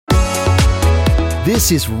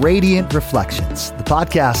This is Radiant Reflections, the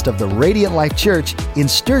podcast of the Radiant Life Church in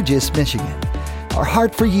Sturgis, Michigan. Our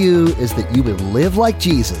heart for you is that you would live like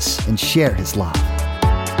Jesus and share his love.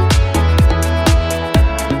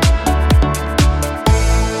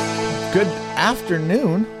 Good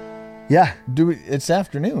afternoon. Yeah. It's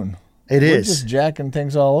afternoon. It We're is. just jacking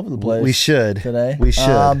things all over the place. We should. Today. We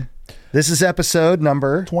should. This is episode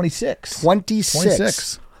number 26.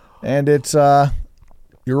 26. And it's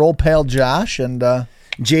your old pal Josh and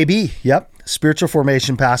JB, yep. Spiritual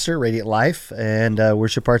formation pastor, Radiant Life, and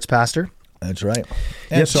worship arts pastor. That's right.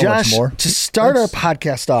 And Yep, so Josh, much more. to start our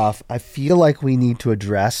podcast off, I feel like we need to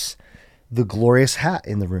address the glorious hat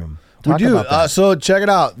in the room. We Talk do. about that. So check it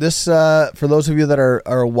out. This for those of you that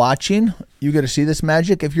are watching, you get to see this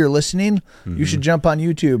magic. If you're listening, you should jump on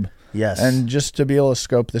YouTube. Yes. And just to be able to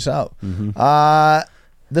scope this out.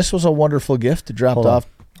 This was a wonderful gift to drop off.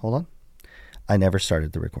 Hold on. I never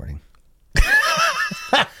started the recording.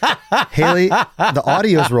 Haley, the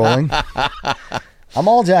audio's rolling. I'm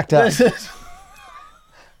all jacked up.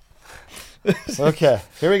 Okay,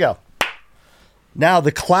 here we go. Now,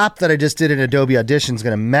 the clap that I just did in Adobe Audition is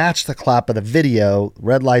going to match the clap of the video.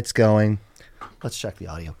 Red light's going. Let's check the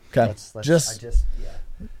audio. Okay. Let's,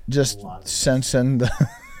 Just sensing the...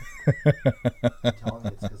 I'm telling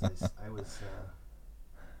you, it's because I was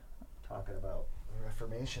talking about the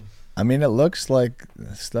Reformation. I mean, it looks like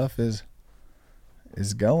stuff is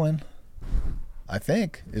going. I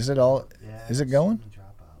think. Is it all? Yeah, is it going?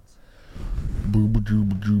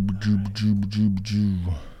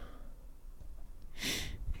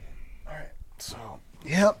 All right. So,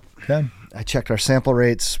 yep. Okay. I checked our sample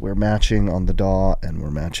rates. We're matching on the DAW and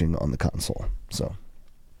we're matching on the console. So,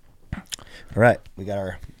 all right. We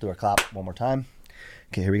got do our clap one more time.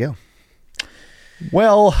 Okay, here we go.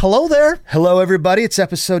 Well, hello there. Hello, everybody. It's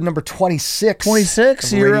episode number 26.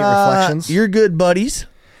 26. of Radiant Reflections. You're good buddies.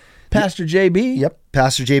 Pastor JB. Yep.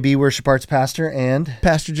 Pastor JB, worship arts pastor, and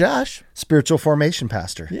Pastor Josh. spiritual formation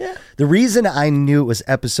pastor. Yeah. The reason I knew it was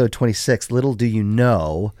episode 26, little do you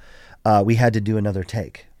know, we had to do another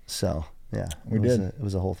take. So, yeah. We did. It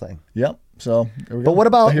was a whole thing. Yep. So, there we But go. what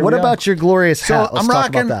about Here we go. your glorious So hat? Let's talk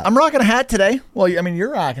about that. I'm rocking a hat today. Well, I mean,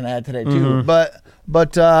 you're rocking a hat today too.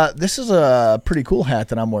 But this is a pretty cool hat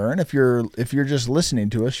that I'm wearing. If you're just listening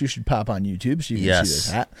to us, you should pop on YouTube so you can see this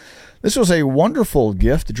hat. This was a wonderful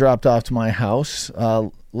gift dropped off to my house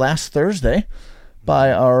last Thursday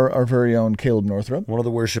by our very own Caleb Northrup. One of the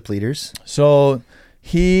worship leaders. So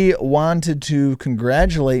he wanted to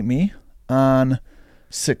congratulate me on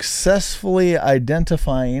successfully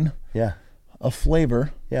identifying Yeah. a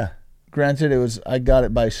flavor. Yeah. Granted, I got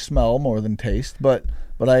it by smell more than taste, but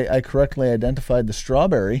I correctly identified the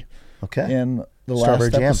strawberry Okay. in the Strawberry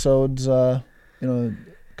last jam. episode's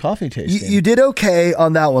coffee tasting. You did okay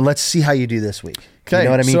on that one. Let's see how you do this week. Okay, You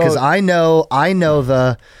know what I mean? so- Because I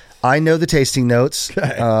know the tasting notes.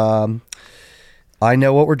 Okay. I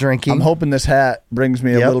know what we're drinking. I'm hoping this hat brings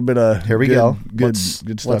me a Yep. little bit of Here we good, go. Good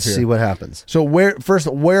stuff Let's here. see what happens. So where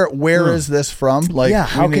is this from? Like, Yeah,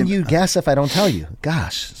 how we can need- you guess if I don't tell you?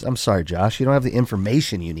 Gosh, I'm sorry, Josh. You don't have the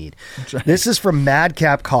information you need. This is from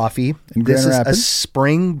Madcap Coffee. In This Grand is a Rapids?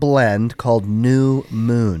 spring blend called New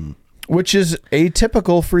Moon. Which is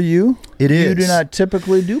atypical for you. It You is. do not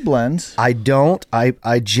typically do blends. I don't.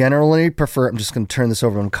 I generally prefer. I'm just going to turn this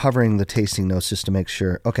over. I'm covering the tasting notes just to make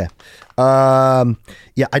sure. Okay.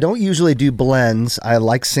 Yeah, I don't usually do blends. I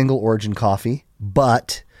like single origin coffee,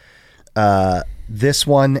 but this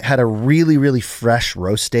one had a really, really fresh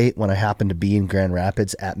roast date when I happened to be in Grand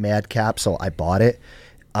Rapids at Madcap, so I bought it.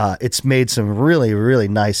 It's made some really, really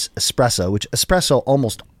nice espresso, which espresso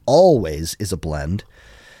almost always is a blend.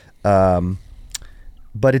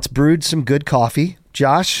 But it's brewed some good coffee.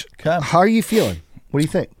 Josh, Okay. how are you feeling? What do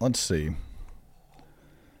you think? Let's see.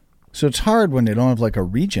 So it's hard when they don't have like a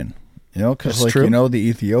region, because That's true. the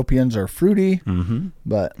Ethiopians are fruity,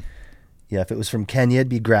 but Yeah, if it was from Kenya, it'd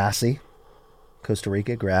be grassy. Costa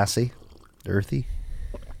Rica, grassy, earthy.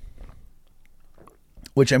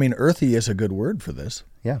 which I mean, earthy is a good word for this.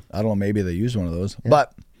 Yeah. I don't know, maybe they use one of those,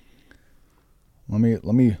 but let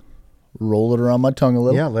me roll it around my tongue a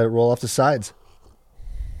little. Yeah, let it roll off the sides.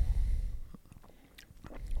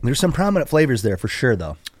 There's some prominent flavors there for sure,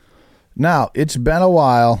 though. Now, it's been a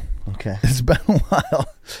while. Okay. It's been a while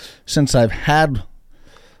since I've had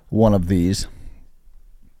one of these.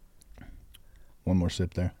 One more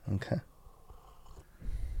sip there. Okay.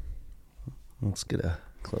 Let's get a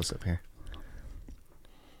close-up here.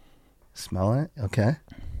 Smelling it? Okay.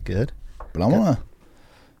 Good. But I'm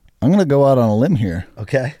gonna go out on a limb here.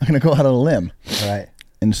 Okay. I'm gonna go out on a limb All right.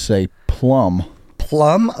 and say plum.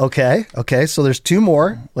 Plum. Okay. So there's 2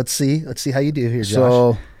 more. Let's see how you do here, Josh.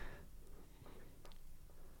 So,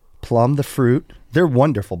 plum, the fruit. They're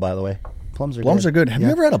wonderful, by the way. Plums are good. Have you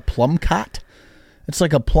ever had a plum cot? It's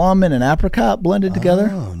like a plum and an apricot blended together.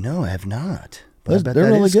 Oh, no, I have not. But I bet They're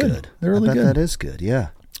that really is good. They're really good. That is good,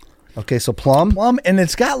 yeah. Okay, so plum. And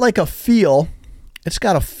it's got like a feel. It's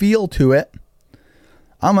got a feel to it.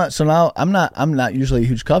 I'm not usually a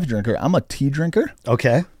huge coffee drinker. I'm a tea drinker.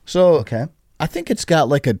 Okay. So I think it's got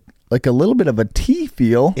like a little bit of a tea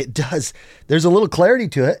feel. It does. There's a little clarity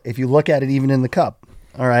to it if you look at it even in the cup.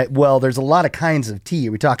 All right. Well, there's a lot of kinds of tea.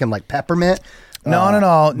 Are we talking like peppermint?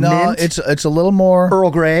 No. Mint? It's a little more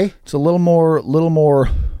Earl Grey. It's a little more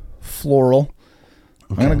floral.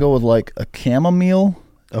 Okay. I'm gonna go with like a chamomile.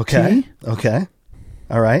 Okay. Tea. Okay.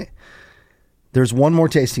 All right. There's one more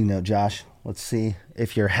tasting note, Josh. Let's see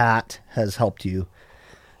if your hat has helped you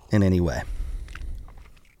in any way.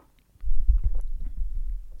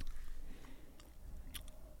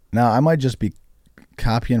 Now, I might just be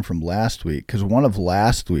copying from last week, because one of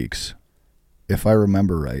last week's, if I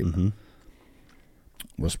remember right,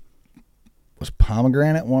 was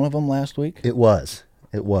pomegranate one of them last week? It was.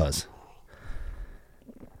 You're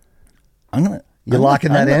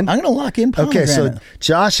locking that in? I'm going to lock in pomegranate. Okay, so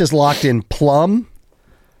Josh has locked in plum,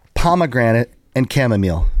 pomegranate, and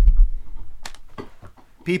chamomile.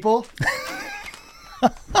 People?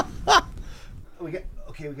 we got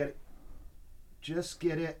it. Just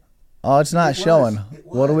get it. Oh, it's not showing.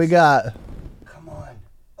 What do we got? Come on.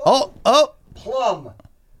 Oh. Plum,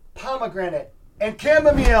 pomegranate, and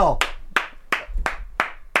chamomile.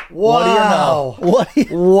 Wow. What do you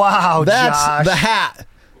know? Wow, That's Josh. the hat.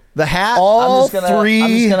 The hat. All I'm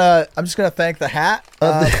just gonna thank the hat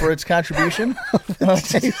for its contribution.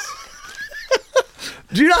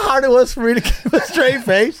 Do you know how hard it was for me to keep a straight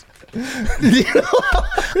face?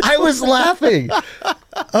 I was laughing.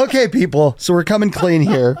 Okay, people. So we're coming clean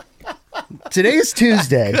here. Today's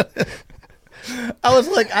Tuesday. I was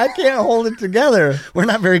like, I can't hold it together. We're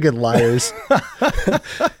not very good liars.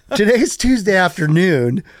 Today's Tuesday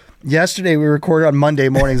afternoon. Yesterday we recorded on Monday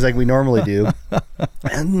mornings like we normally do.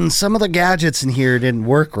 And some of the gadgets in here didn't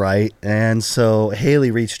work right. And so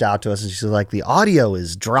Haley reached out to us and she's like, the audio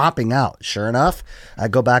is dropping out. Sure enough, I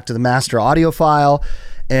go back to the master audio file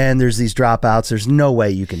and there's these dropouts. There's no way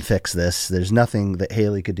you can fix this. There's nothing that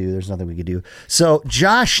Haley could do. There's nothing we could do. So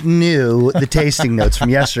Josh knew the tasting notes from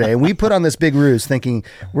yesterday, and we put on this big ruse thinking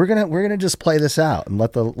we're gonna just play this out and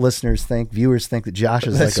let the viewers think that Josh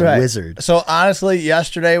is like a wizard. So honestly,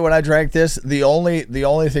 yesterday when I drank this, the only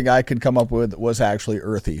thing I could come up with was actually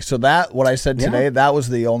earthy. So that what I said today, that was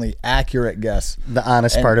the only accurate guess. The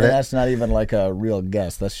honest part of it. That's not even like a real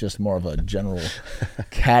guess. That's just more of a general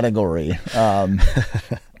category.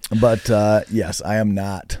 But yes, I am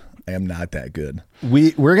not that good.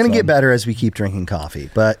 We're gonna get better as we keep drinking coffee,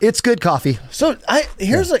 but it's good coffee. So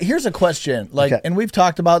here's a question. Like, and we've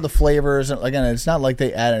talked about the flavors, and again, it's not like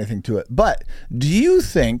they add anything to it. But do you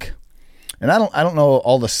think? And I don't know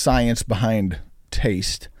all the science behind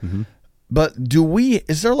taste, but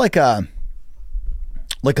is there like a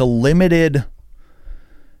limited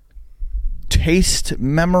taste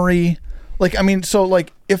memory? Like, I mean, so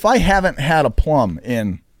like if I haven't had a plum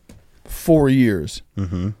in 4 years,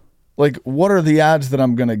 like what are the odds that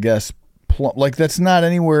I'm gonna guess plum? Like that's not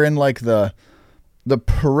anywhere in like the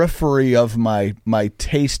periphery of my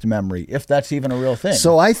taste memory, if that's even a real thing.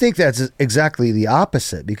 So I think that's exactly the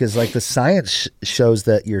opposite, because like the science shows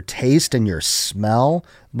that your taste and your smell,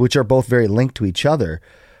 which are both very linked to each other,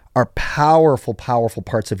 are powerful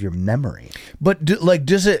parts of your memory. But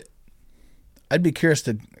does it? I'd be curious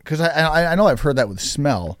because I know I've heard that with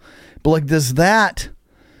smell, but like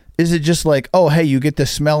is it just like, oh, hey, you get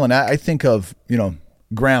this smell, and I think of,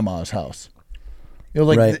 grandma's house.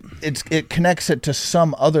 Like it connects it to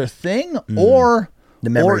some other thing, or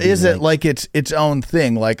is it like its own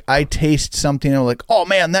thing? Like I taste something and I'm like, oh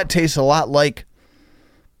man, that tastes a lot like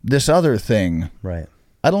this other thing. Right.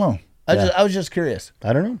 I don't know. I was just curious.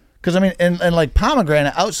 I don't know. Because I mean, and like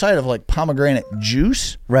pomegranate, outside of like pomegranate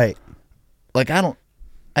juice, right? Like I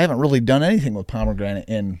haven't really done anything with pomegranate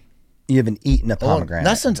in. You haven't eaten a pomegranate.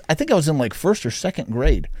 Not since I think I was in like first or second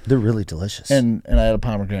grade. They're really delicious, and I had a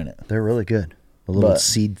pomegranate. They're really good. The little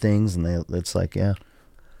seed things, and it's like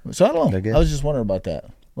So I don't know. I was just wondering about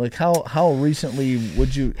that. Like how recently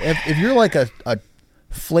would you, if you're like a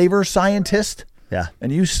flavor scientist,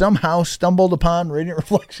 and you somehow stumbled upon Radiant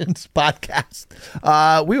Reflections podcast,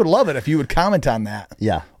 we would love it if you would comment on that.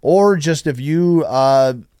 Yeah. Or just if you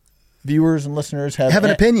viewers and listeners have an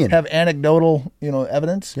opinion, have anecdotal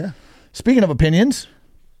evidence. Yeah. Speaking of opinions,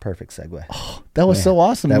 Perfect segue. That was so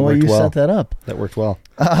awesome the way you set that up. That worked well.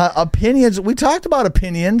 Opinions. We talked about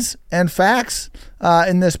opinions and facts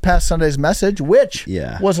in this past Sunday's message, which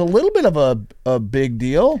was a little bit of a big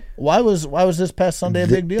deal. Why was this past Sunday a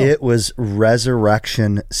big deal? It was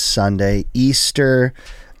Resurrection Sunday, Easter.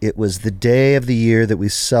 It was the day of the year that we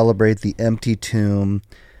celebrate the empty tomb.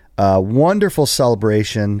 Wonderful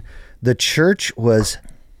celebration. The church was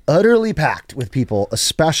utterly packed with people,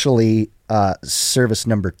 especially service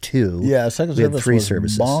number 2. Yeah, second service had 3 was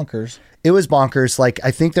services. bonkers. It was bonkers. Like,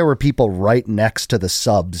 I think there were people right next to the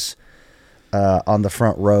subs on the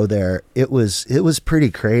front row there. It was pretty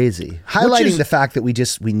crazy. Highlighting the fact that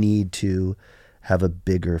we need to have a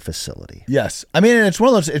bigger facility. Yes. I mean, and it's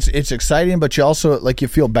one of those, it's exciting, but you also, like, you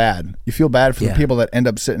feel bad. You feel bad for the people that end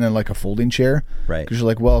up sitting in, like, a folding chair. Right. Because you're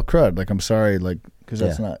like, well, crud. Like, I'm sorry. Like, because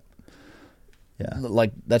that's not. Yeah.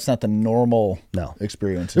 Like, that's not the normal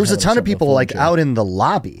experience. There was a ton of people, like, out in the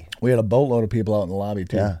lobby. We had a boatload of people out in the lobby,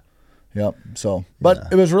 too. Yeah. Yep. So,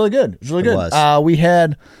 but it was really good. It was really good. Was. We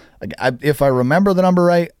had, if I remember the number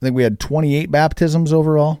right, I think we had 28 baptisms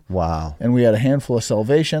overall. Wow. And we had a handful of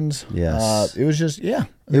salvations. Yes. It was just,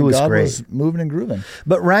 it was God great. was moving and grooving.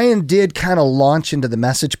 But Ryan did kind of launch into the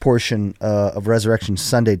message portion of Resurrection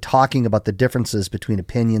Sunday, talking about the differences between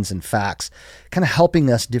opinions and facts, kind of helping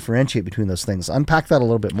us differentiate between those things. Unpack that a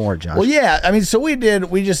little bit more, Josh. Well, yeah. I mean, so we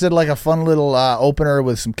just did like a fun little opener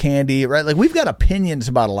with some candy, right? Like, we've got opinions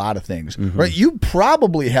about a lot of things, right? You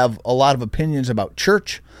probably have a lot of opinions about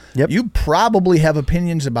church. Yep. You probably have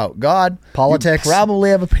opinions about God. Politics. You probably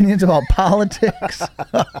have opinions about politics.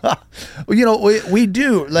 You know, we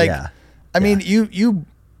do. Like, I mean, you.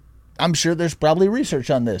 I'm sure there's probably research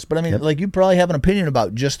on this, but I mean, like, you probably have an opinion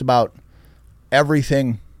about just about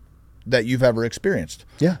everything that you've ever experienced.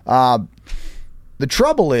 Yeah. The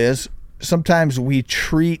trouble is, sometimes we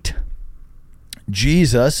treat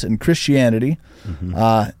Jesus and Christianity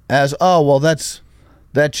as, oh, well, that's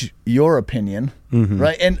your opinion,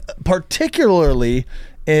 right? And particularly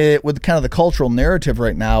with kind of the cultural narrative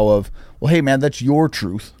right now of, well, hey, man, that's your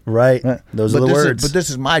truth. Right. Those are the words. But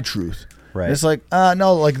this is my truth. Right. And it's like,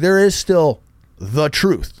 no, like, there is still the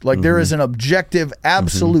truth. Like, there is an objective,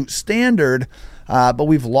 absolute standard, but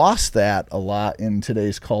we've lost that a lot in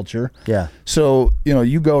today's culture. Yeah. So, you know,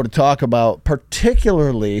 you go to talk about,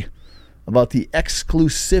 particularly about the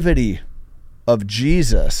exclusivity of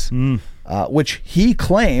Jesus, which he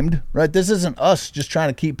claimed, right? This isn't us just trying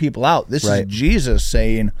to keep people out. This is Jesus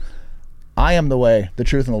saying, I am the way, the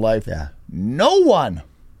truth, and the life. Yeah. No one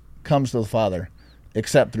comes to the Father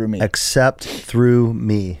except through me. Except through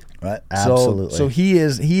me. Right. Absolutely. So he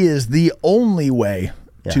is the only way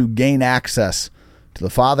to gain access to the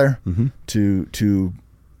Father, to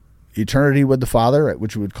eternity with the Father, right,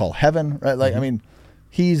 which we would call heaven, right? Like, I mean,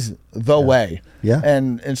 he's the way. Yeah.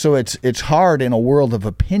 And so it's hard in a world of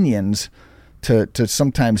opinions to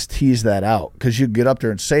sometimes tease that out, because you get up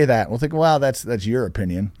there and say that and we'll think, well, that's your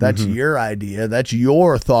opinion. That's your idea. That's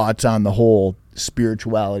your thoughts on the whole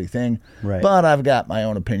spirituality thing. Right. But I've got my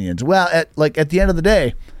own opinions. Well, at the end of the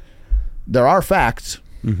day, there are facts,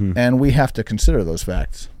 and we have to consider those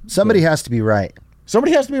facts. Somebody has to be right.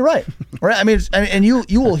 Somebody has to be right, right? I mean, and you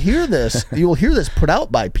will hear this. You will hear this put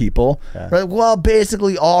out by people, right? Well,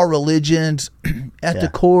 basically, all religions, at the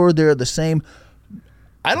core, they're the same.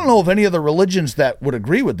 I don't know of any other religions that would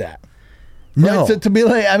agree with that. No. Right? To be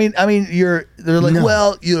like, I mean, they're like,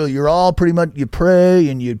 well, you know, you're all pretty much, you pray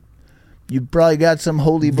and you probably got some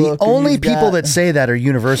holy book. The only people that say that are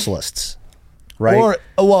universalists, right?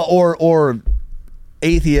 Or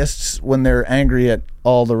atheists when they're angry at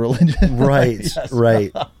all the religions. Right,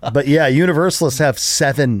 right. But yeah, universalists have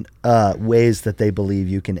 7 ways that they believe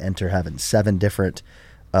you can enter heaven. 7 different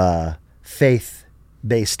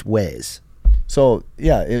faith-based ways. So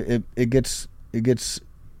yeah, it gets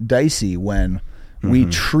dicey when we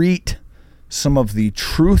treat some of the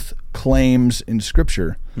truth claims in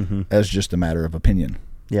Scripture as just a matter of opinion.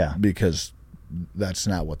 Yeah, because that's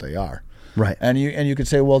not what they are. Right. And you could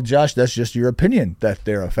say, well, Josh, that's just your opinion that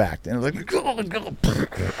they're a fact. And like,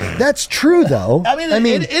 that's true, though. I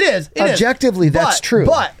mean, it is. Objectively, that's true.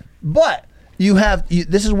 But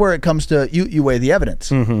this is where it comes to you weigh the evidence,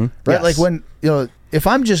 right? Yes. Like, when, you know, if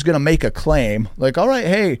I'm just going to make a claim, like, all right,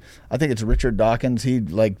 hey, I think it's Richard Dawkins. He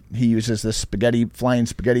uses this flying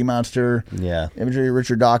spaghetti monster imagery.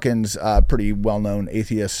 Richard Dawkins, pretty well-known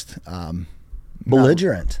atheist,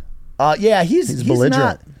 belligerent. He's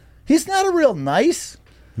belligerent. He's not a real nice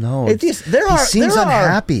atheist. He seems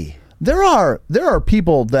unhappy. There are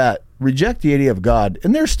people that reject the idea of God,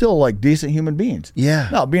 and they're still like decent human beings. Yeah.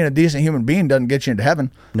 No, being a decent human being doesn't get you into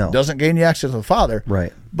heaven. No. Doesn't gain you access to the Father.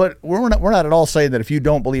 Right. But we're not at all saying that if you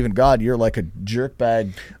don't believe in God, you're like a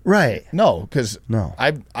jerkbag. Right. No, because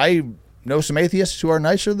I know some atheists who are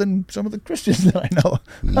nicer than some of the Christians that I know.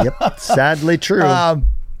 Yep. Sadly true.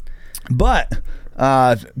 But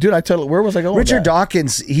dude, I totally. Where was I going? Richard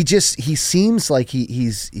Dawkins. He seems like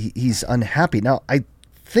he's unhappy. Now I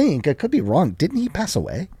think I could be wrong. Didn't he pass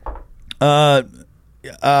away? I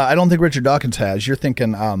don't think Richard Dawkins has. You're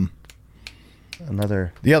thinking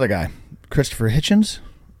another the other guy, Christopher Hitchens,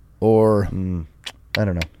 or I don't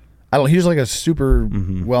know. I don't. He was like a super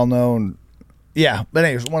well known. Yeah, but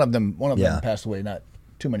anyways, one of them passed away not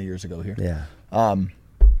too many years ago here. Yeah.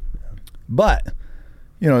 But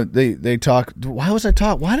you know, they talk. Why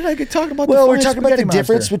did I get talking about? Well, we're talking about the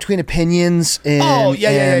difference between opinions and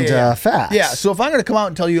facts. Yeah. So if I'm going to come out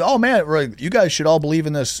and tell you, oh man, you guys should all believe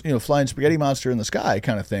in this, flying spaghetti monster in the sky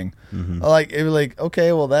kind of thing, like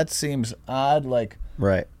okay, well that seems odd. Like,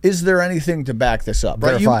 right? Is there anything to back this up?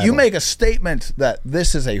 Right. You make a statement that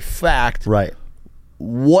this is a fact. Right.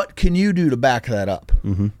 What can you do to back that up?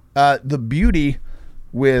 The beauty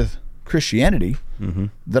with Christianity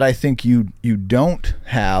that I think you don't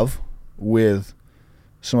have with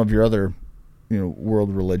some of your other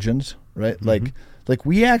world religions, right? Like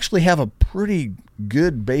we actually have a pretty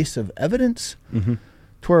good base of evidence to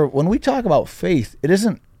where when we talk about faith, it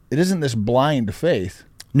isn't this blind faith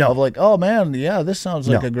of like, oh man, yeah, this sounds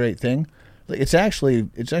like a great thing. Like it's actually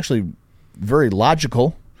very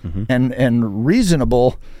logical and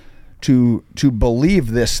reasonable to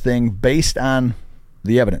believe this thing based on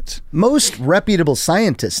the evidence. Most reputable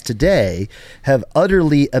scientists today have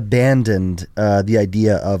utterly abandoned the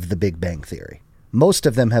idea of the Big Bang Theory. Most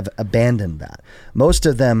of them have abandoned that. Most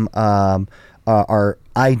of them are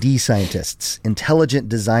ID scientists, intelligent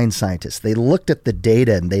design scientists. They looked at the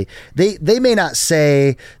data and they may not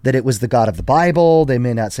say that it was the God of the Bible. They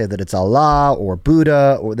may not say that it's Allah or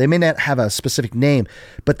Buddha, or they may not have a specific name,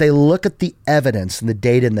 but they look at the evidence and the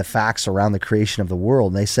data and the facts around the creation of the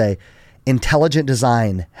world, and they say, intelligent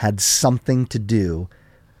design had something to do,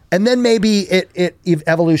 and then maybe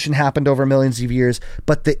evolution happened over millions of years,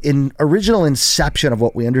 but the original inception of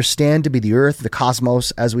what we understand to be the Earth, the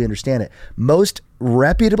cosmos as we understand it, most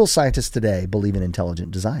reputable scientists today believe in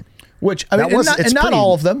intelligent design. Which I mean, not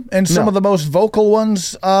all of them, and some of the most vocal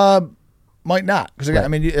ones might not, because again, I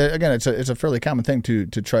mean, again, it's a fairly common thing to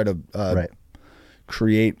try to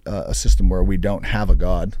create a system where we don't have a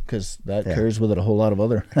God, because that carries with it a whole lot of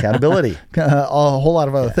other accountability, a whole lot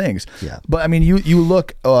of other things. Yeah. But I mean, you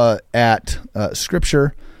look at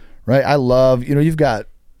Scripture, right? I love, you've got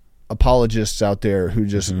apologists out there who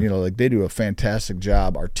just, like they do a fantastic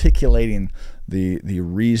job articulating the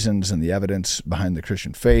reasons and the evidence behind the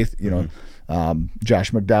Christian faith.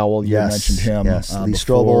 Josh McDowell, you mentioned him. Yes. Lee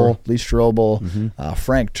Strobel,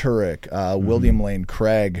 Frank Turek, William Lane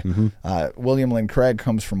Craig. William Lane Craig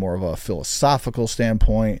comes from more of a philosophical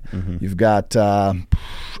standpoint. You've got, I'm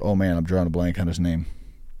drawing a blank on his name.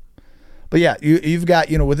 But yeah, you've got,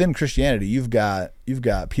 within Christianity, you've got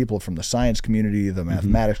people from the science community, the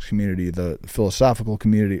mathematics community, the philosophical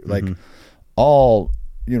community, like all,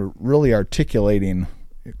 really articulating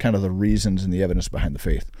kind of the reasons and the evidence behind the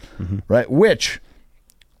faith, right? Which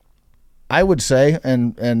I would say,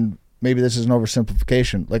 and maybe this is an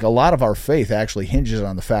oversimplification, like a lot of our faith actually hinges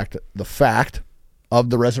on the fact of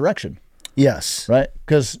the resurrection. Yes. Right?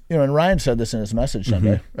 Because, and Ryan said this in his message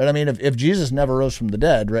Sunday, right? I mean, if Jesus never rose from the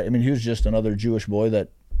dead, right? I mean, he was just another Jewish boy that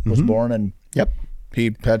was born, and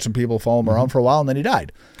he had some people follow him around for a while, and then he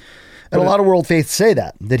died. And a lot of world faiths say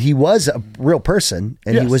that he was a real person,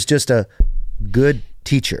 and he was just a good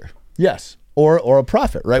teacher. Yes. Or a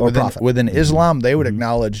prophet, right? Within Islam, they would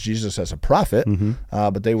acknowledge Jesus as a prophet,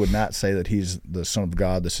 but they would not say that he's the Son of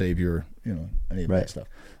God, the Savior, any of that stuff.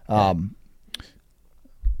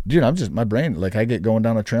 Dude, my brain, like I get going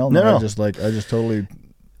down a trail and I just totally.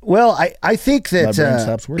 Well, I think that my brain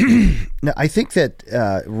stops working. No, I think that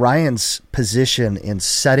Ryan's position in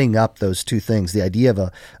setting up those two things, the idea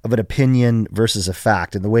of an opinion versus a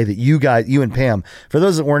fact, and the way that you and Pam, for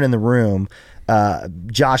those that weren't in the room,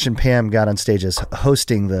 Josh and Pam got on stage as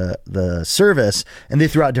hosting the service, and they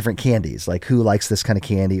threw out different candies, like who likes this kind of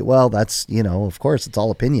candy. Well, that's, of course, it's all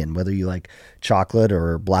opinion, whether you like chocolate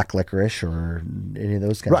or black licorice or any of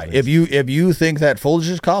those kind of things. If you think that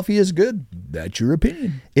Folgers coffee is good, that's your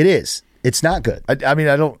opinion. It is. It's not good. I mean,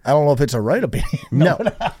 I don't know if it's a right opinion. No.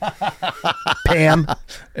 Pam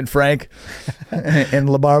and Frank and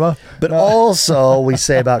LaBarba. But also we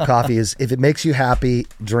say about coffee is if it makes you happy,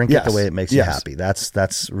 drink it the way it makes you happy.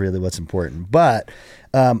 That's really what's important. But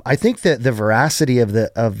I think that the veracity of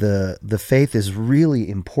the faith is really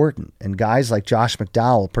important. And guys like Josh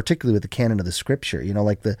McDowell, particularly with the canon of the scripture,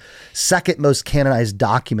 like the second most canonized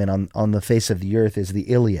document on the face of the earth is the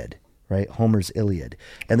Iliad, right? Homer's Iliad.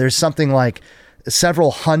 And there's something like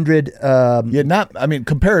several hundred.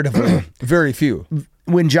 Comparatively, very few.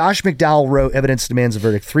 When Josh McDowell wrote Evidence Demands a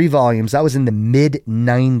Verdict, 3 volumes, that was in the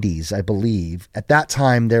mid-90s, I believe. At that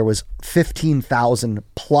time, there was 15,000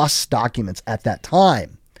 plus documents at that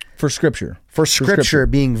time. For Scripture. For Scripture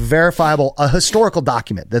being verifiable, a historical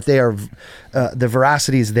document, that they are, the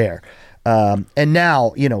veracity is there. And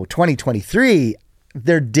now, 2023,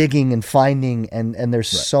 they're digging and finding, and there's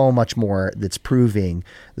so much more that's proving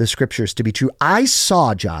the Scriptures to be true. I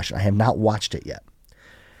saw, Josh, I have not watched it yet.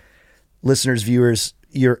 Listeners, viewers,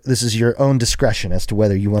 this is your own discretion as to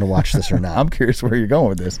whether you want to watch this or not. I'm curious where you're going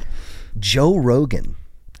with this. Joe Rogan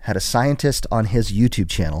had a scientist on his YouTube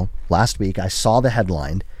channel last week. I saw the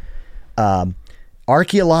headline,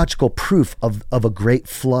 archaeological proof of a great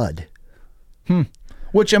flood.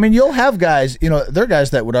 Which, you'll have guys, there are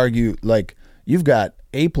guys that would argue, like, you've got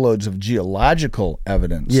ape loads of geological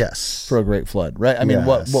evidence for a great flood, right?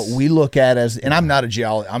 What we look at as, and I'm not a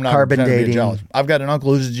geologist, I'm not carbon dating. A geologist. I've got an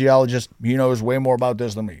uncle who's a geologist. He knows way more about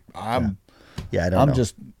this than me. I'm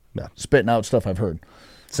just spitting out stuff I've heard.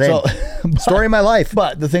 Same. Story of my life.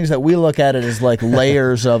 But the things that we look at it is like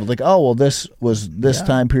layers of like, oh, well, this was this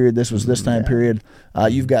time period, this was this time period.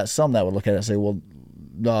 You've got some that would look at it and say, well,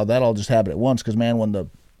 no, that all just happened at once because, man, when the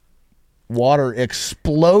water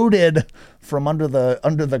exploded from under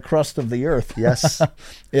the crust of the earth. Yes.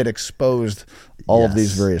 It exposed all of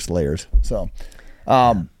these various layers. So,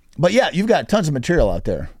 but yeah, you've got tons of material out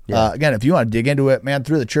there. Yeah. Again, if you want to dig into it, man,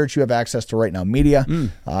 through the church, you have access to Right Now Media.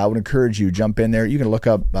 I would encourage you to jump in there. You can look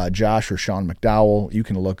up Josh or Sean McDowell. You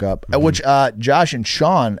can look up, which Josh and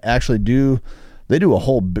Sean actually do a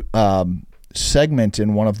whole segment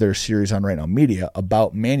in one of their series on Right Now Media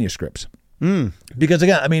about manuscripts. Because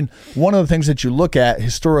again, one of the things that you look at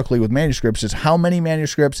historically with manuscripts is how many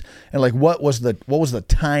manuscripts and like what was the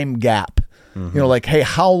time gap? Like, hey,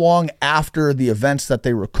 how long after the events that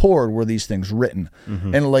they record were these things written?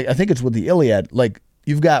 And like, I think it's with the Iliad, like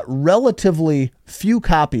you've got relatively few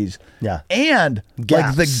copies, and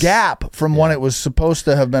gaps. Like the gap from when it was supposed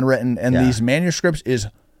to have been written and these manuscripts is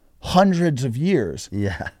hundreds of years.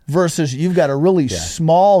 Versus you've got a really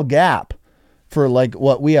small gap for like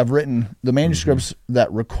what we have written, the manuscripts that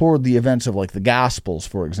record the events of like the Gospels,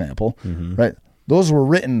 for example, right? Those were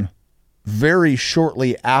written very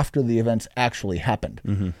shortly after the events actually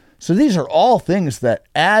happened. So these are all things that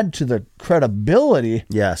add to the credibility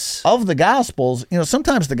of the Gospels.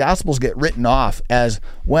 Sometimes the Gospels get written off as,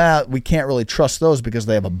 well, we can't really trust those because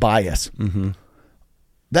they have a bias.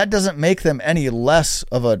 That doesn't make them any less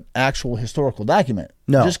of an actual historical document.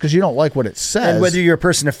 No. Just because you don't like what it says. And whether you're a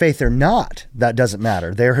person of faith or not, that doesn't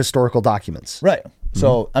matter. They're historical documents. Right.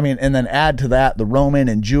 So, and then add to that the Roman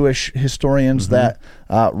and Jewish historians that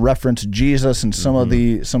reference Jesus and some of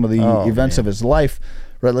the events of his life.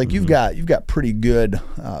 Right. Like you've got pretty good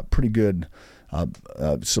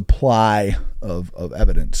supply of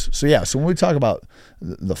evidence. So yeah. So when we talk about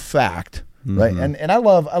the fact, right, and I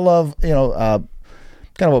love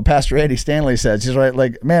kind of what Pastor Andy Stanley says. He's right,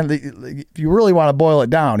 like, man, if you really want to boil it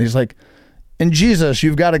down, he's like, in Jesus,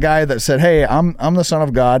 you've got a guy that said, "Hey, I'm the Son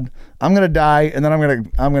of God. I'm going to die, and then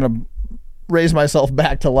I'm gonna raise myself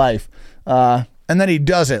back to life." And then he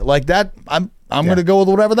does it like that. I'm going to go with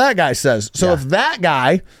whatever that guy says. So if that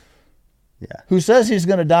guy, who says he's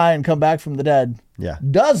going to die and come back from the dead,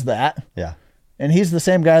 does that, and he's the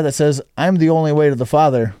same guy that says, "I'm the only way to the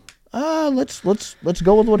Father." Let's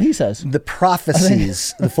go with what he says. The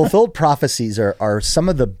prophecies, the fulfilled prophecies are some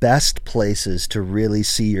of the best places to really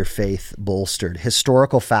see your faith bolstered.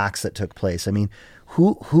 Historical facts that took place.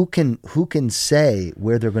 Who can say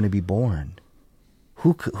where they're going to be born?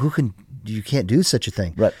 Who can? You can't do such a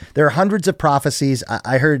thing. Right. There are hundreds of prophecies.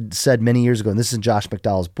 I heard said many years ago, and this is in Josh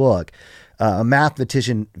McDowell's book, a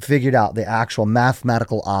mathematician figured out the actual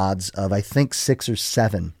mathematical odds of, I think, 6 or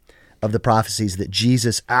 7 of the prophecies that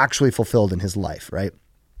Jesus actually fulfilled in his life, right?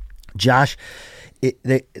 Josh,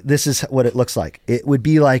 this is what it looks like. It would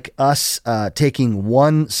be like us taking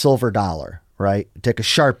one silver dollar, right? Take a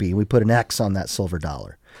Sharpie, we put an X on that silver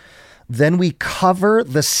dollar. Then we cover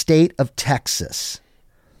the state of Texas,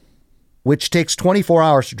 which takes 24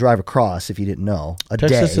 hours to drive across, if you didn't know.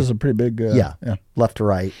 Texas is a pretty big... left to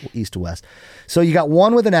right, east to west. So you got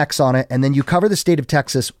one with an X on it, and then you cover the state of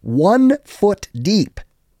Texas 1 foot deep.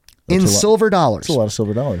 In silver dollars. That's a lot of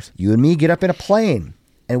silver dollars. You and me get up in a plane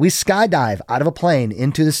and we skydive out of a plane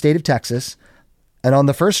into the state of Texas And on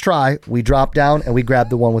the first try, we drop down and we grab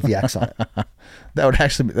the one with the X on it. That would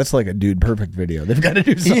actually be, that's like a Dude Perfect video. They've got to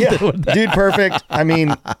do something with that. Dude Perfect. I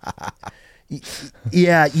mean,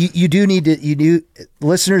 yeah, you do need to,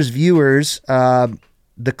 listeners, viewers,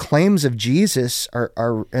 the claims of Jesus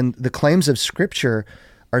are and the claims of Scripture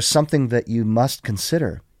are something that you must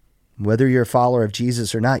consider. Whether you're a follower of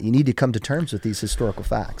Jesus or not, you need to come to terms with these historical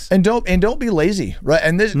facts. And don't be lazy, right?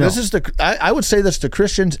 And this is I would say this to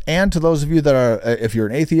Christians and to those of you that are, if you're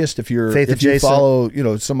an atheist, if you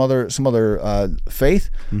follow, some other faith,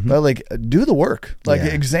 but like do the work, like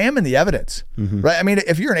examine the evidence, right? I mean,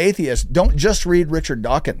 if you're an atheist, don't just read Richard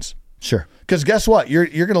Dawkins. Sure. Because guess what? You're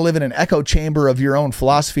going to live in an echo chamber of your own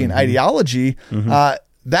philosophy and ideology.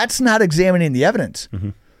 That's not examining the evidence.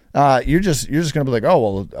 You're just going to be like,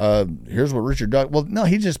 oh, well, here's what Richard Dawkins. Well, no,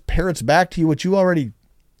 he just parrots back to you what you already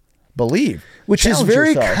believe. Which is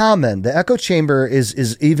very common. The echo chamber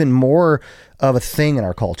is even more of a thing in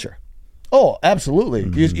our culture. Oh, absolutely.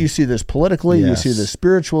 You see this politically, you see this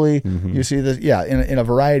spiritually, you see this, in a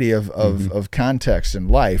variety of contexts in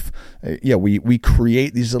life. We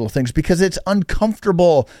create these little things because it's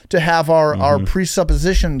uncomfortable to have our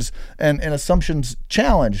presuppositions and assumptions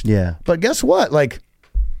challenged. Yeah. But guess what? Like,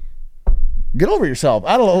 get over yourself.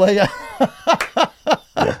 I don't know. Like,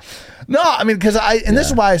 no, I mean, because this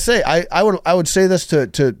is why I say I would say this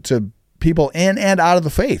to people in and out of the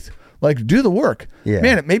faith. Like, do the work. Yeah.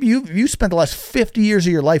 Man, maybe you spent the last 50 years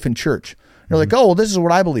of your life in church. You're like, oh, well, this is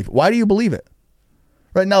what I believe. Why do you believe it?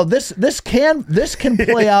 Right now, this can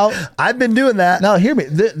play out. I've been doing that. Now, hear me.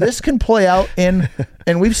 This can play out and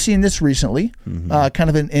we've seen this recently, kind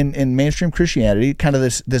of in mainstream Christianity, kind of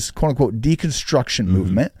this quote unquote deconstruction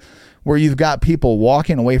movement, where you've got people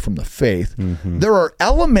walking away from the faith. There are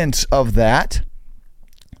elements of that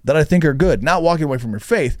I think are good, not walking away from your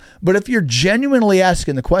faith. But if you're genuinely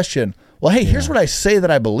asking the question, well, hey, here's what I say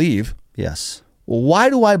that I believe. Yes. Well, why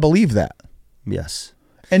do I believe that? Yes.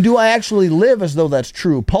 And do I actually live as though that's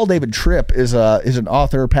true? Paul David Tripp is an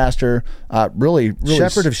author, pastor, really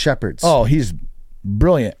shepherd of shepherds. Oh, he's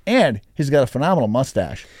brilliant, and he's got a phenomenal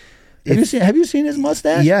mustache. Have you seen his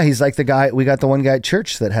mustache? Yeah, he's like the guy. We got the one guy at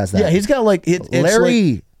church that has that. Yeah, he's got like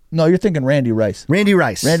Larry. Like, no, you're thinking Randy Rice. Randy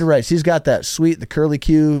Rice. He's got that the curly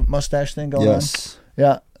Q mustache thing going on.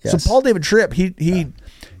 Yeah. Yes. So Paul David Tripp, he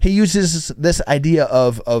uses this idea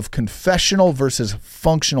of confessional versus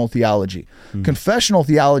functional theology. Confessional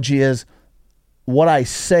theology is what I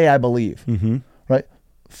say I believe, right?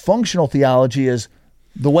 Functional theology is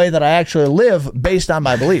the way that I actually live based on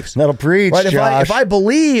my beliefs. That'll preach, right? Josh. If I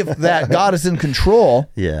believe that God is in control,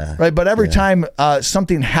 right? But every time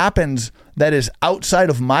something happens that is outside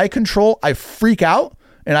of my control, I freak out.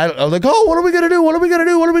 And I'm like, oh, what are we going to do? What are we going to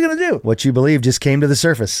do? What are we going to do? What you believe just came to the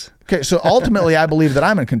surface. Okay, so ultimately I believe that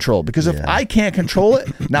I'm in control, because if I can't control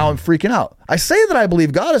it, now I'm freaking out. I say that I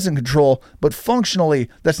believe God is in control, but functionally,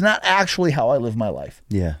 that's not actually how I live my life.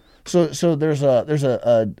 Yeah. So there's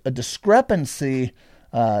a discrepancy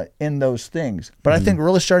in those things. But I think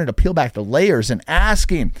really starting to peel back the layers and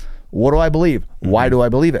asking, what do I believe? Why do I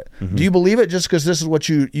believe it? Do you believe it just because this is what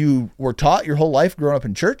you were taught your whole life growing up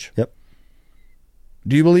in church? Yep.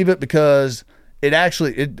 Do you believe it because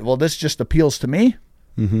this just appeals to me?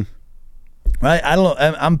 Right? I don't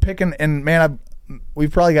know. I'm picking, and man,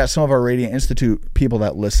 we've probably got some of our Radiant Institute people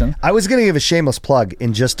that listen. I was going to give a shameless plug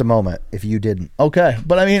in just a moment if you didn't. Okay.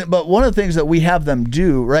 But one of the things that we have them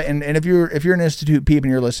do, right? And if you're an Institute peep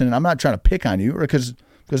and you're listening, I'm not trying to pick on you, because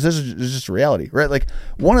this is just a reality, right? Like,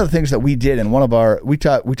 one of the things that we did in one of our, we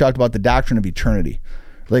talked about the doctrine of eternity.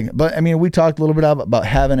 But we talked a little bit about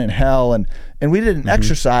heaven and hell, and we did an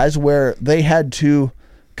exercise where they had to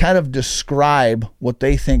kind of describe what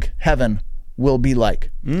they think heaven will be like.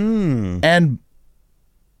 And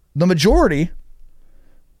the majority,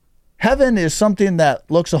 heaven is something that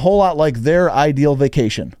looks a whole lot like their ideal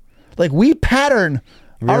vacation. Like, we pattern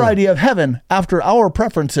our idea of heaven after our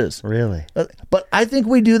preferences. Really? But I think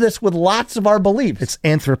we do this with lots of our beliefs. It's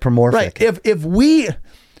anthropomorphic. Right. If we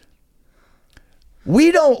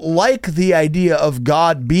don't like the idea of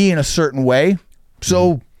God being a certain way,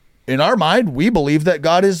 so in our mind, we believe that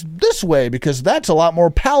God is this way because that's a lot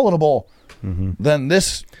more palatable than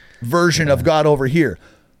this version of God over here.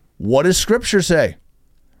 What does Scripture say?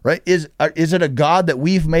 Right? Is it a God that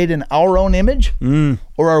we've made in our own image?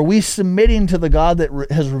 Or are we submitting to the God that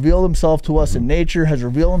has revealed himself to us in nature, has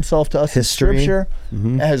revealed himself to us in Scripture,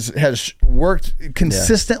 has worked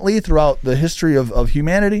consistently throughout the history of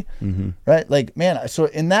humanity? Right? Like, man, so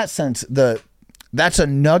in that sense, that's a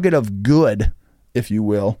nugget of good, if you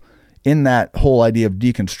will, in that whole idea of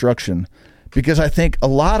deconstruction, because I think a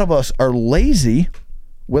lot of us are lazy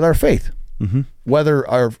with our faith.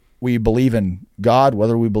 whether we believe in God,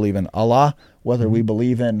 whether we believe in Allah, whether we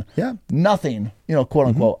believe in nothing, quote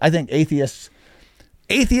unquote. I think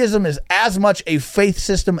atheism is as much a faith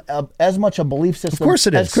system, as much a belief system, of course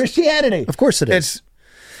it is, as Christianity. Of course it is.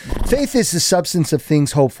 Faith is the substance of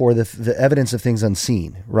things hoped for, the evidence of things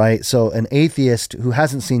unseen, right? So an atheist who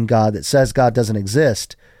hasn't seen God, that says God doesn't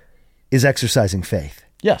exist, is exercising faith.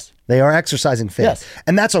 Yes. They are exercising faith. Yes.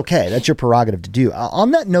 And that's okay. That's your prerogative to do.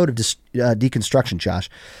 On that note of deconstruction, Josh,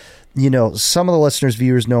 some of the listeners,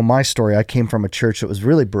 viewers know my story. I came from a church that was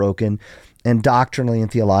really broken and doctrinally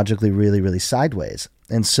and theologically really, really sideways.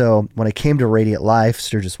 And so when I came to Radiant Life,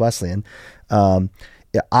 Sturgis Wesleyan,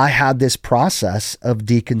 I had this process of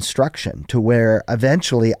deconstruction to where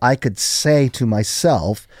eventually I could say to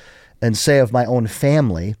myself and say of my own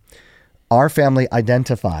family, our family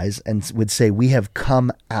identifies and would say we have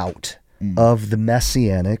come out of the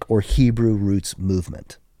Messianic or Hebrew roots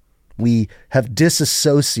movement. We have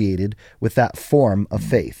disassociated with that form of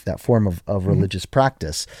faith, that form of religious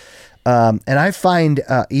practice. And I find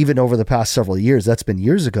even over the past several years, that's been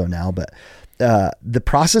years ago now, but the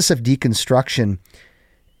process of deconstruction,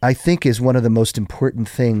 I think, is one of the most important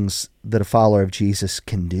things that a follower of Jesus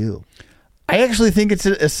can do. I actually think it's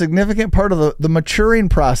a significant part of the maturing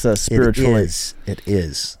process spiritually. It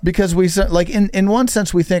is. Because we, like, in one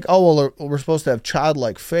sense, we think, oh, well, we're supposed to have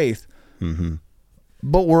childlike faith. Mm-hmm.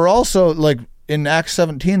 But we're also, like, in Acts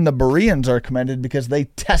 17, the Bereans are commended because they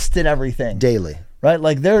tested everything. Daily. Right?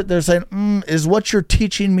 Like, they're saying, is what you're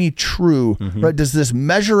teaching me true? Mm-hmm. Right? Does this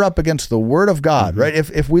measure up against the Word of God? Mm-hmm. Right?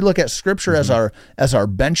 If we look at Scripture as our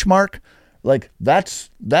benchmark, like, that's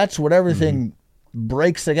what everything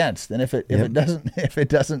breaks against. And if it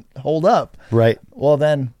doesn't hold up, right, well,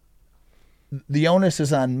 then the onus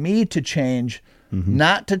is on me to change,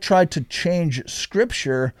 not to try to change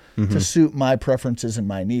Scripture to suit my preferences and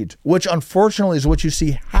my needs, which unfortunately is what you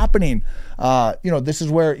see happening. This is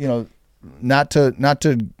where, not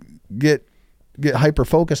to get hyper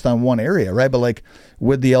focused on one area, right? But like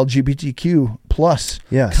with the LGBTQ plus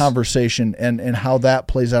conversation and how that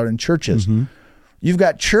plays out in churches. You've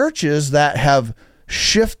got churches that have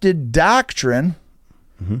shifted doctrine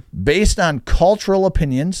based on cultural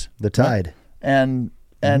opinions. The tide. And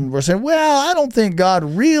we're saying, well, I don't think God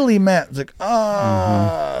really meant. It's like,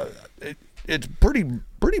 it's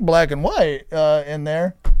pretty black and white in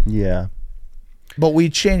there. Yeah. But we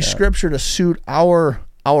change Scripture to suit our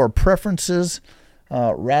preferences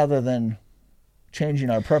rather than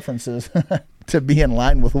changing our preferences to be in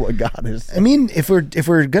line with what God is. I mean, if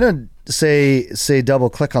we're gonna say double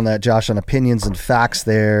click on that, Josh, on opinions and facts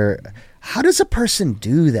there, how does a person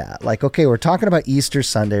do that? Like, okay, we're talking about Easter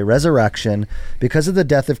Sunday, resurrection, because of the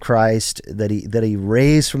death of Christ, that he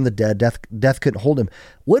raised from the dead, death couldn't hold him.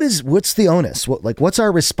 What's the onus? What's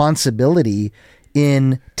our responsibility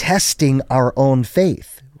in testing our own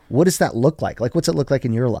faith? What does that look like? Like, what's it look like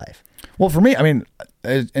in your life? Well, for me, I mean,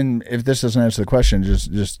 and if this doesn't answer the question,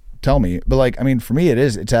 just tell me. But like, I mean, for me,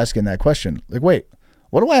 it's asking that question. Like, wait,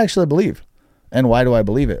 what do I actually believe? And why do I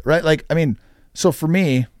believe it? Right? Like, I mean, so for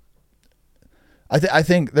me, I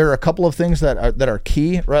think there are a couple of things that are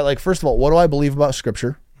key, right? Like, first of all, what do I believe about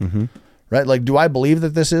Scripture? Right? Like, do I believe that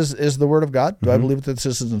this is the Word of God? Do I believe that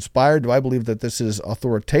this is inspired? Do I believe that this is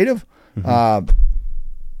authoritative?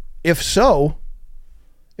 If so,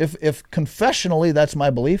 if confessionally that's my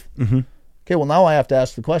belief, okay, well, now I have to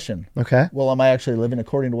ask the question. Okay. Well, am I actually living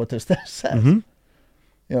according to what this says?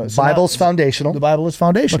 So Bible's foundational. The Bible is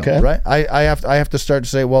foundational, okay, right? I have to start to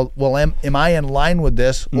say, well, am I in line with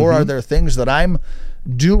this, or are there things that I'm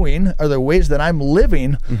doing? Are there ways that I'm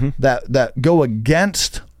living that go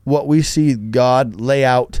against what we see God lay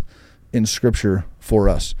out in Scripture for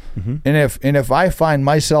us? And if I find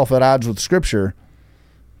myself at odds with Scripture,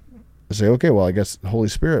 I say, okay, well, I guess Holy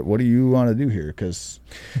Spirit, what do you want to do here?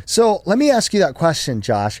 So let me ask you that question,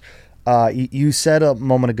 Josh. You said a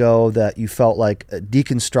moment ago that you felt like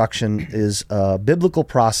deconstruction is a biblical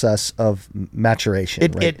process of maturation.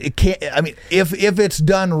 It can't. I mean, if it's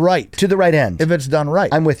done right, to the right end. If it's done right,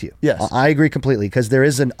 I'm with you. Yes, I agree completely, because there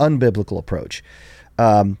is an unbiblical approach.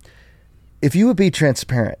 If you would be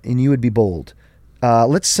transparent and you would be bold,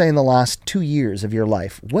 let's say in the last 2 years of your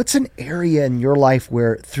life, what's an area in your life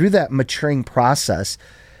where through that maturing process,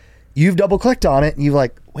 you've double clicked on it and you're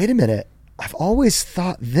like, wait a minute, I've always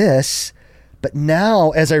thought this, but now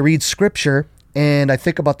as I read Scripture and I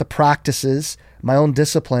think about the practices, my own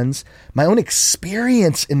disciplines, my own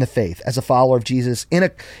experience in the faith as a follower of Jesus in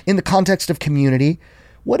the context of community,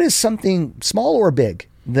 what is something small or big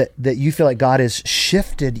that you feel like God has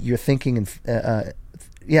shifted your thinking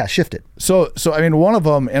shifted. So I mean, one of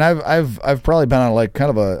them, and I've probably been on like kind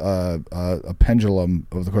of a pendulum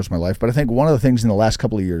over the course of my life, but I think one of the things in the last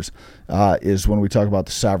couple of years is when we talk about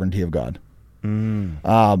the sovereignty of God.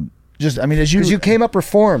 Just, I mean, as because you came up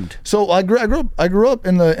Reformed. So I grew up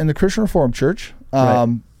in the Christian Reformed Church.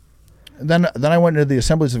 Right. Then I went into the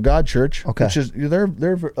Assemblies of God Church, which is they're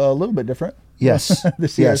a little bit different. Yes, the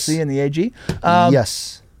CRC and the AG.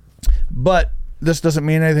 Yes, but this doesn't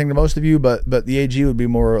mean anything to most of you. But the AG would be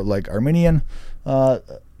more like Arminian,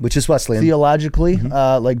 which is Wesleyan theologically,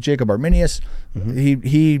 like Jacob Arminius.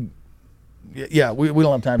 He. Yeah, we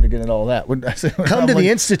don't have time to get into all that. Come to the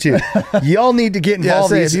Institute. Y'all need to get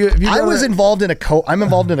involved. If you I was involved in I'm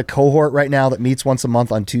involved in a cohort right now that meets once a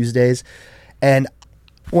month on Tuesdays. And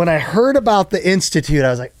when I heard about the Institute, I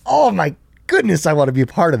was like, oh my goodness, I want to be a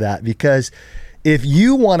part of that. Because if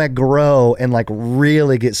you want to grow and like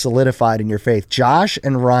really get solidified in your faith, Josh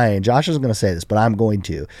and Ryan, Josh isn't going to say this, but I'm going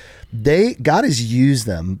to. God has used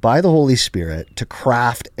them by the Holy Spirit to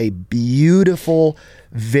craft a beautiful,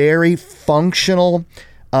 very functional,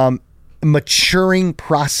 maturing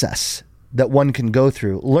process that one can go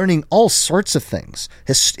through, learning all sorts of things,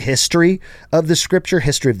 history of the scripture,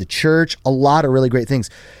 history of the church, a lot of really great things.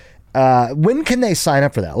 When can they sign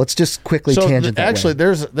up for that? Let's just quickly tangent that actually,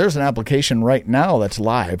 way. There's an application right now that's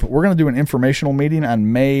live. We're going to do an informational meeting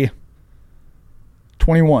on May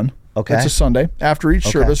 21. Okay. It's a Sunday. After each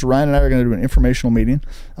service, Ryan and I are going to do an informational meeting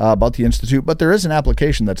about the Institute. But there is an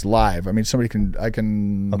application that's live. I mean, I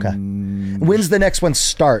can. Okay. When's the next one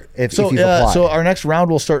start? If you've applied? So our next round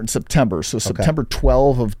will start in September. So September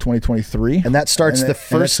 12 of 2023. And that starts the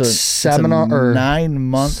first seminar or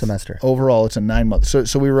 9-month semester. Overall, it's a 9-month.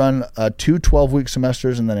 So we run 2 12-week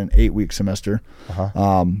semesters and then an 8-week semester.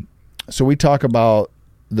 So we talk about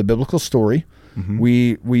the biblical story.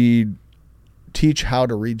 We teach how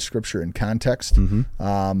to read Scripture in context.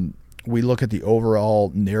 We look at the overall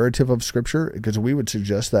narrative of Scripture because we would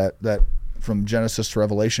suggest that from Genesis to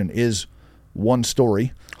Revelation is one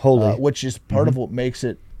story, which is part of what makes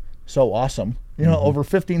it so awesome. You know, over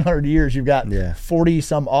 1,500 years, you've got 40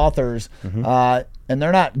 some authors, and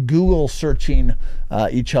they're not Google searching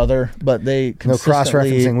each other, but they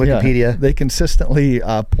cross-referencing Wikipedia. They consistently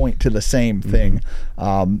point to the same thing.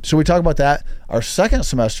 So we talk about that. Our second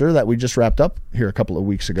semester that we just wrapped up here a couple of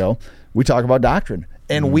weeks ago, we talk about doctrine,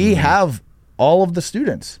 and we have all of the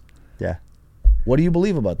students. Yeah. What do you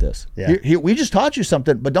believe about this? Yeah. Here, we just taught you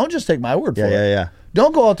something, but don't just take my word for it. Yeah.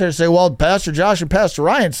 Don't go out there and say, well, Pastor Josh and Pastor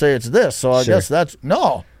Ryan say it's this, so I guess that's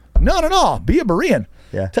no. Be a Berean.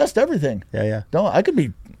 Yeah. Test everything. Yeah. Don't. I could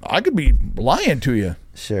be lying to you.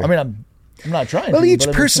 Sure. I mean, I'm not trying. Well, each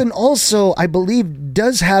person also, I believe,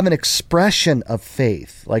 does have an expression of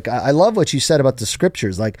faith. Like I love what you said about the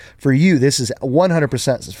scriptures. Like for you, this is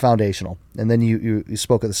 100% foundational, and then you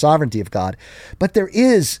spoke of the sovereignty of God, but there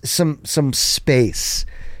is some space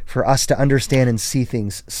for us to understand and see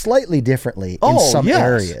things slightly differently in some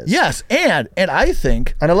areas. Yes, and I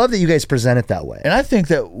think, and I love that you guys present it that way. And I think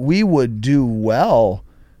that we would do well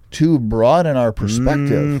to broaden our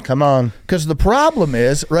perspective. Come on, because the problem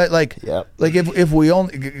is like if we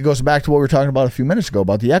only, it goes back to what we were talking about a few minutes ago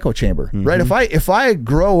about the echo chamber, right? If I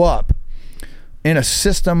grow up in a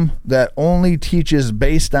system that only teaches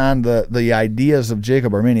based on the ideas of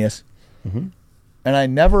Jacob Arminius, and I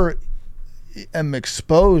never am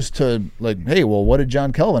exposed to like, hey, well, what did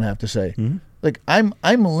John Calvin have to say? Like I'm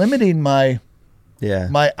limiting my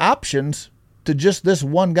options to just this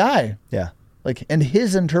one guy. Yeah. Like, and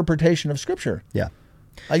his interpretation of Scripture. Yeah.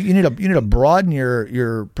 You need to broaden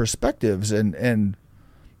your perspectives and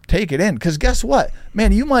take it in. Because guess what,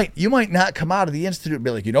 man, you might not come out of the Institute and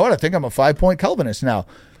be like, you know what, I think I'm a 5-point Calvinist now.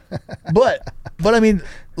 but I mean,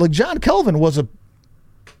 like John Calvin was a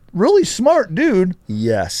really smart dude.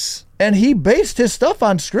 Yes. And he based his stuff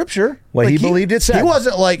on Scripture. What he believed it said. He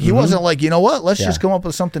wasn't like, you know what? Let's just come up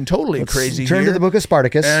with something totally crazy. Turn to the Book of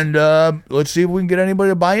Spartacus and let's see if we can get anybody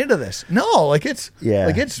to buy into this. No, like it's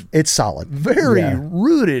solid, very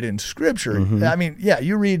rooted in Scripture. I mean,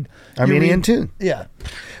 you read Arminian too. Yeah.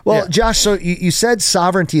 Well, Josh, so you said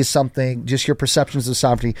sovereignty is something, just your perceptions of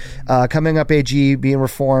sovereignty. Coming up, AG, being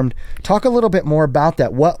Reformed. Talk a little bit more about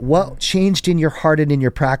that. What changed in your heart and in your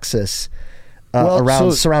praxis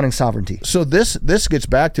surrounding sovereignty? So this gets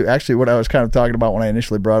back to actually what I was kind of talking about when I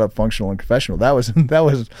initially brought up functional and confessional. That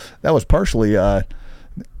was partially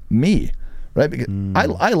me, right? Because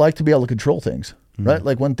I like to be able to control things, right?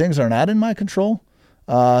 Like when things are not in my control,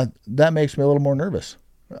 that makes me a little more nervous.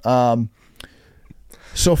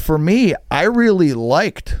 So for me, I really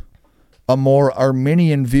liked a more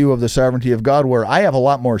Arminian view of the sovereignty of God, where I have a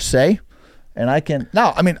lot more say. And I can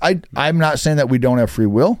now. I mean, I'm not saying that we don't have free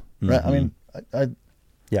will, right? I mean,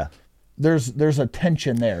 yeah. There's a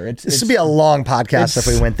tension there. This would be a long podcast if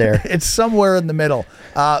we went there. It's somewhere in the middle.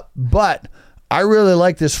 But I really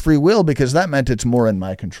like this free will because that meant it's more in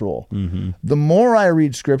my control. The more I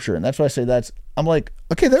read scripture, and that's why I say I'm like,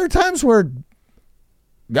 okay, there are times where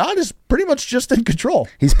God is pretty much just in control.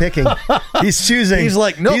 He's picking. He's choosing. He's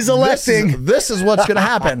like, no, he's electing. This is what's going to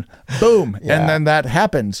happen. Boom. Yeah. And then that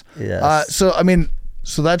happens. Yes. So, I mean,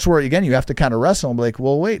 so that's where, again, you have to kind of wrestle and be like,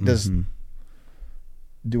 well, wait,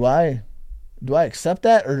 do I accept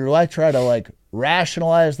that, or do I try to like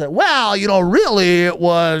rationalize that? Well, really it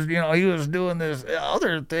was, he was doing this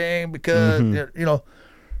other thing because,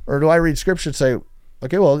 or do I read scripture and say,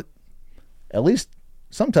 okay, well, at least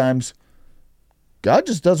sometimes God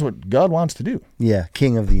just does what God wants to do. Yeah,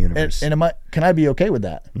 King of the universe. And can I be okay with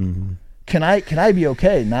that? Can I be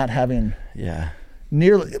okay not having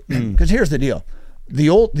nearly? Because here's the deal: the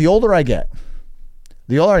older I get,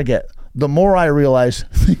 the more I realize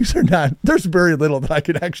things are not. There's very little that I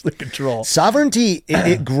can actually control. Sovereignty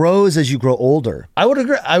it grows as you grow older. I would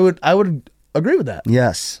agree. I would agree with that.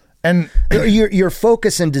 Yes. And your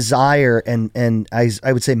focus and desire and I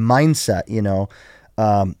would say mindset.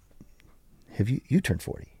 Have you turned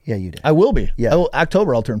 40? Yeah, you did. I will be. Yeah.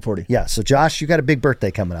 October I'll turn 40. Yeah. So Josh, you got a big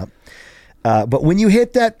birthday coming up. But when you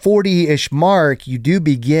hit that 40-ish mark, you do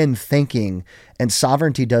begin thinking, and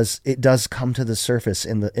sovereignty does come to the surface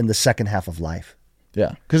in the second half of life.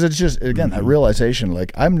 Yeah, because it's just, again, that realization,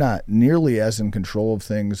 like, I'm not nearly as in control of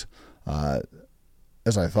things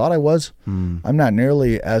as I thought I was. I'm not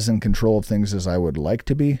nearly as in control of things as I would like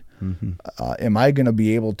to be. Am I going to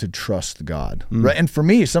be able to trust God? Right. And for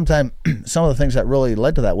me, sometimes some of the things that really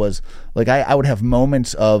led to that was like I would have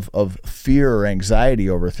moments of fear or anxiety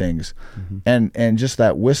over things, and just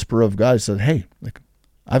that whisper of God said, "Hey, like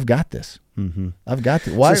I've got this. I've got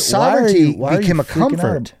this." Why sovereignty became a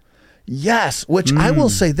comfort? Yes, which I will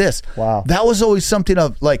say this. Wow, that was always something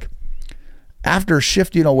of like. After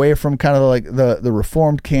shifting away from kind of like the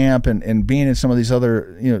Reformed camp and being in some of these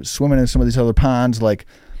other, swimming in some of these other ponds, like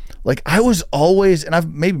I was always, and I've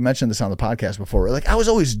maybe mentioned this on the podcast before, like I was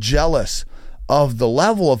always jealous of the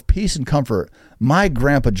level of peace and comfort my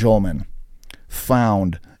grandpa Jolman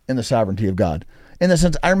found in the sovereignty of God. In the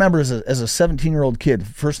sense, I remember as a 17-year-old kid,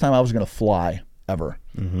 first time I was going to fly ever,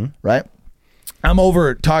 right? I'm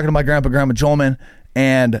over talking to my grandma Jolman,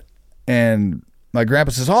 and my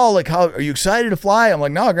grandpa says, "Oh, like, how are you excited to fly?" I'm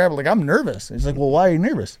like, "No, Grandpa, like, I'm nervous." He's like, "Well, why are you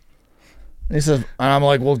nervous?" And he says, and I'm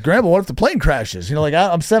like, "Well, Grandpa, what if the plane crashes?" Like,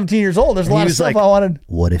 I'm 17 years old. There's a lot of stuff I wanted.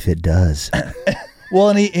 What if it does? Well,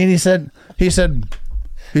 and he said,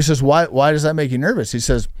 why does that make you nervous? He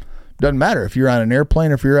says, doesn't matter if you're on an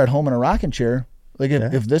airplane or if you're at home in a rocking chair. Like,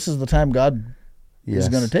 if this is the time God is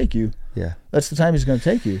going to take you, that's the time He's going to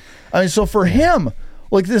take you. I mean, so for him.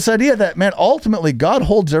 Like this idea that, man, ultimately God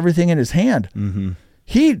holds everything in His hand.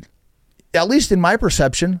 He, at least in my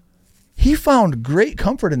perception, he found great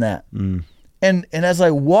comfort in that. And as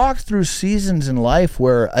I walked through seasons in life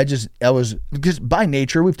where I was, because by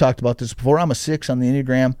nature, we've talked about this before, I'm a 6 on the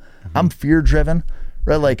Enneagram. I'm fear driven,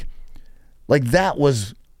 right? Like that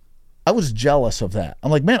was, I was jealous of that.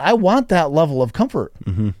 I'm like, man, I want that level of comfort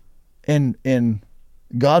in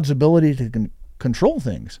God's ability to control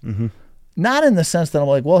things. Not in the sense that I'm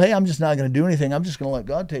like, well, hey, I'm just not going to do anything. I'm just going to let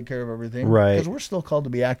God take care of everything. Right. Because we're still called to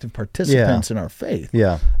be active participants in our faith.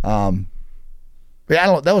 Yeah. But I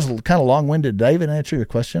don't. That was kind of long-winded. Did I even answer your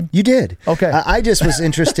question? You did. Okay. I just was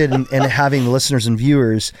interested in having listeners and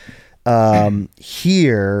viewers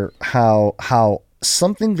hear how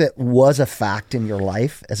something that was a fact in your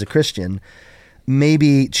life as a Christian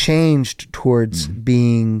maybe changed towards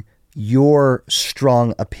being your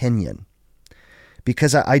strong opinion.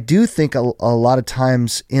 Because I do think a lot of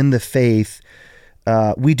times in the faith,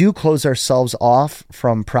 we do close ourselves off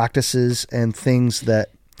from practices and things that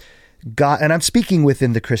God, and I'm speaking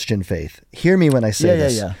within the Christian faith. Hear me when I say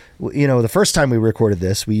this. The first time we recorded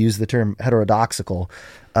this, we used the term heterodoxical,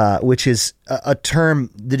 which is a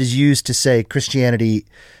term that is used to say Christianity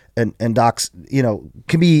and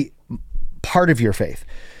can be part of your faith.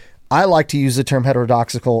 I like to use the term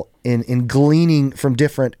heterodoxical in gleaning from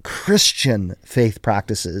different Christian faith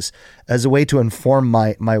practices as a way to inform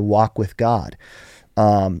my walk with God.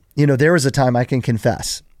 There was a time I can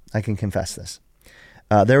confess this.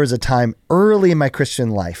 There was a time early in my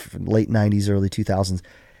Christian life, late 90s, early 2000s,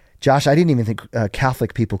 Josh, I didn't even think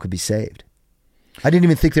Catholic people could be saved. I didn't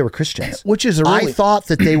even think they were Christians. Which is I thought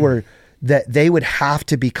that they would have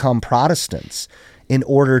to become Protestants in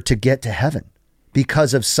order to get to heaven,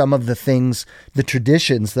 because of some of the things, the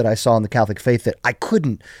traditions that I saw in the Catholic faith that I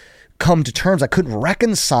couldn't come to terms. I couldn't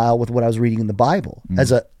reconcile with what I was reading in the Bible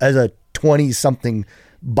as a 20-something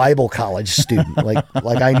Bible college student,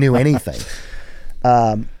 like I knew anything.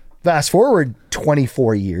 Fast forward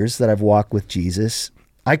 24 years that I've walked with Jesus,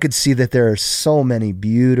 I could see that there are so many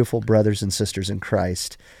beautiful brothers and sisters in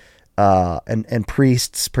Christ, and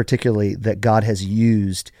priests particularly, that God has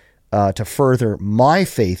used to further my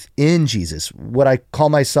faith in Jesus. What I call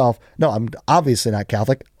myself, no, I'm obviously not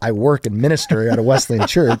Catholic. I work and minister at a Wesleyan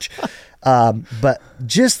church. But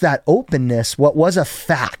just that openness, what was a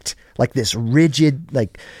fact, like this rigid,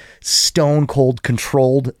 like stone cold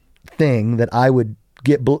controlled thing that I would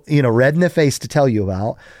get, red in the face to tell you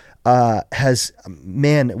about, has,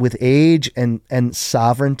 man, with age and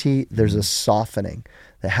sovereignty, there's a softening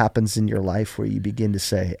that happens in your life where you begin to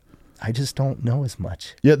say, I just don't know as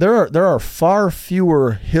much. Yeah, there are far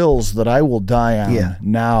fewer hills that I will die on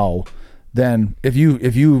now than if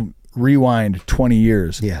you rewind 20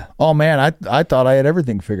 years. Yeah. Oh man, I thought I had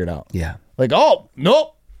everything figured out. Yeah. Like, oh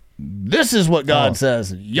nope, this is what God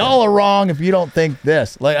says. Y'all are wrong if you don't think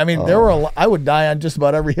this. Like, I mean, I would die on just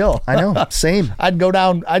about every hill. I know. Same. I'd go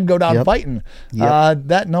down fighting. Yep.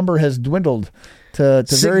 That number has dwindled to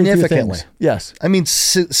very few things. Yes. I mean,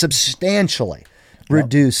 substantially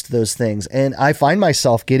reduced those things. And I find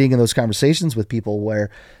myself getting in those conversations with people where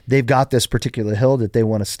they've got this particular hill that they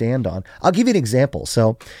want to stand on. I'll give you an example.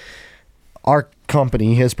 So our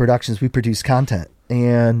company, His Productions, we produce content.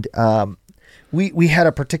 And we had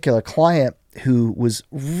a particular client who was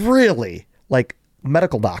really like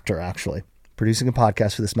medical doctor, actually, producing a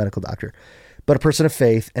podcast for this medical doctor, but a person of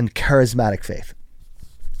faith and charismatic faith.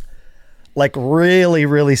 Like really,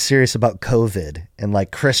 really serious about COVID, and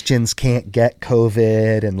like Christians can't get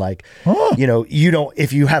COVID, and like,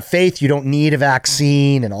 if you have faith, you don't need a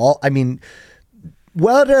vaccine and all. I mean,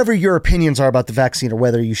 whatever your opinions are about the vaccine or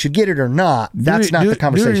whether you should get it or not, that's not the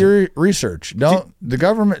conversation. Do your research. Don't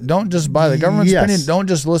just buy the government's opinion. Don't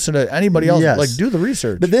just listen to anybody else. Yes. Like, do the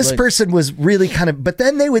research. But this person was really but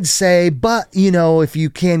then they would say, but if you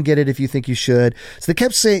can get it, if you think you should. So they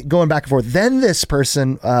kept going back and forth. Then this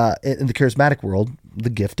person in the charismatic world, the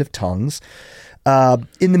gift of tongues,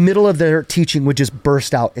 in the middle of their teaching would just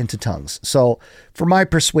burst out into tongues. So for my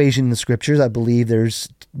persuasion in the scriptures, I believe there's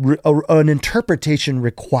an interpretation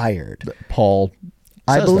required. Paul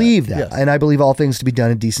I believe that. Yes. And I believe all things to be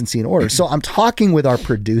done in decency and order. So I'm talking with our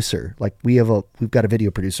producer, like we've got a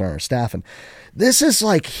video producer on our staff, and this is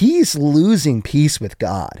like, he's losing peace with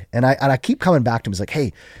God. And I keep coming back to him. He's like,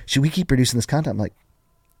 hey, should we keep producing this content? I'm like,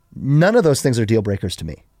 none of those things are deal breakers to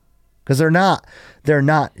me, because they're not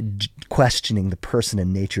questioning the person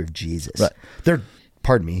and nature of Jesus. Right.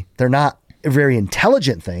 They're not very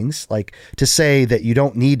intelligent things, like to say that you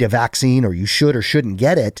don't need a vaccine or you should or shouldn't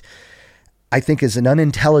get it, I think is an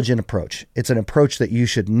unintelligent approach. It's an approach that you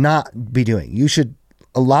should not be doing. You should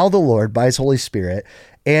allow the Lord by His Holy Spirit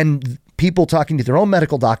and people talking to their own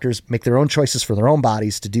medical doctors make their own choices for their own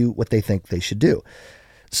bodies to do what they think they should do.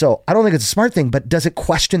 So I don't think it's a smart thing, but does it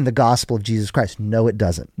question the gospel of Jesus Christ? No, it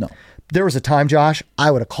doesn't. No. There was a time, Josh, I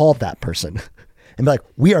would have called that person and be like,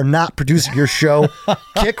 we are not producing your show.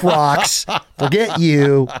 Kick rocks. Forget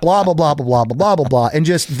you. Blah, blah, blah, blah, blah, blah, blah, blah, blah. And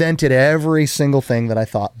just vented every single thing that I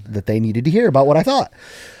thought that they needed to hear about what I thought.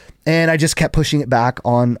 And I just kept pushing it back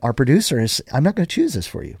on our producers. I'm not going to choose this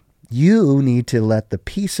for you. You need to let the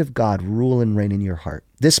peace of God rule and reign in your heart.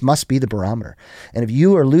 This must be the barometer. And if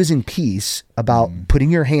you are losing peace about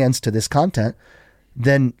putting your hands to this content,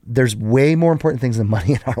 then there's way more important things than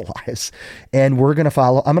money in our lives. And I'm going to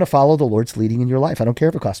follow the Lord's leading in your life. I don't care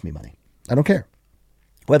if it costs me money. I don't care.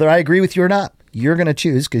 Whether I agree with you or not, you're going to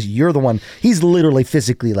choose, because you're the one. He's literally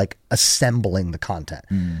physically like assembling the content.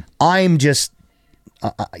 I'm just,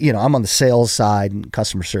 I'm on the sales side and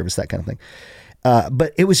customer service, that kind of thing.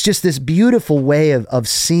 But it was just this beautiful way of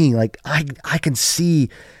seeing, like, I can see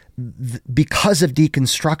because of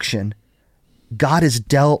deconstruction, God has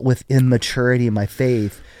dealt with immaturity in my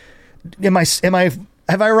faith.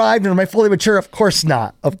 Have I arrived and am I fully mature? Of course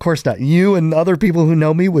not. Of course not. You and other people who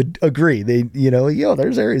know me would agree.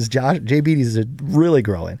 There's areas JBD is really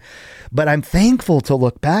growing, but I'm thankful to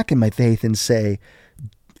look back in my faith and say,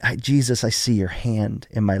 Jesus, I see your hand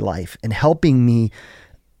in my life and helping me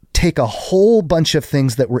take a whole bunch of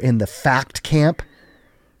things that were in the fact camp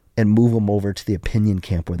and move them over to the opinion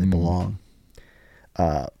camp where they belong.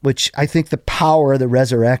 Which I think the power of the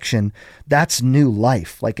resurrection, that's new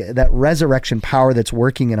life. Like that resurrection power that's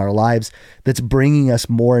working in our lives, that's bringing us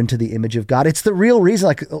more into the image of God. It's the real reason,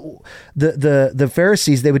 like the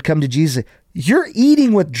Pharisees, they would come to Jesus, you're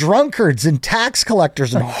eating with drunkards and tax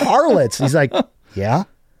collectors and harlots. And he's like, yeah,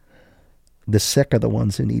 the sick are the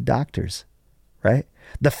ones who need doctors. right?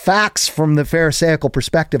 The facts from the Pharisaical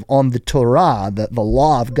perspective on the Torah, the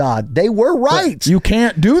law of God, they were right. You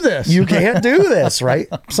can't do this. You can't do this, right?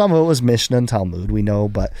 Some of it was Mishnah and Talmud, we know,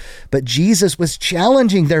 but Jesus was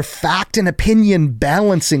challenging their fact and opinion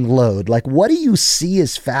balancing load. Like, what do you see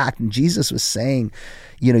as fact? And Jesus was saying,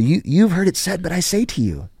 you've heard it said, but I say to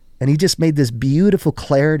you. And he just made this beautiful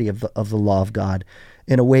clarity of the law of God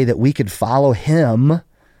in a way that we could follow him,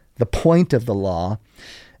 the point of the law,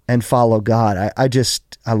 and follow God.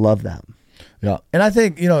 I love that. Yeah. And I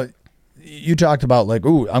think, you talked about like,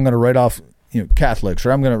 ooh, I'm going to write off, Catholics,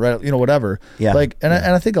 or I'm going to write, whatever. Yeah. Like, and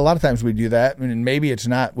I think a lot of times we do that. I mean, maybe it's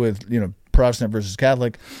not with, Protestant versus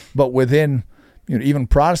Catholic, but within, even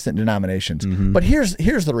Protestant denominations. Mm-hmm. But here's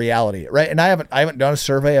the reality, right? And I haven't done a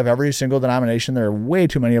survey of every single denomination. There are way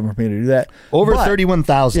too many of them for me to do that. Over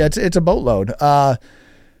 31,000. Yeah, it's a boatload.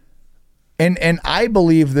 And I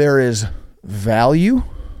believe there is value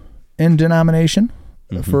in denomination.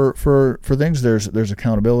 Mm-hmm. For things. There's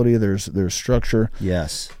accountability, there's structure.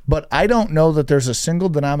 Yes. But I don't know that there's a single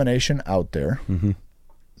denomination out there mm-hmm.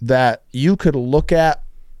 that you could look at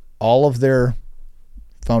all of their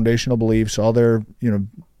foundational beliefs, all their,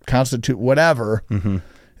 constitute whatever, mm-hmm.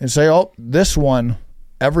 and say, oh, this one,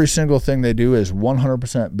 every single thing they do is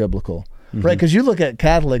 100% biblical. Mm-hmm. Right? Because you look at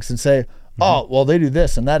Catholics and say, oh, well, they do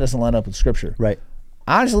this and that doesn't line up with Scripture. Right.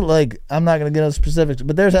 Honestly, like, I'm not going to get into specifics,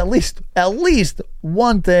 but there's at least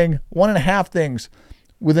one thing, 1.5 things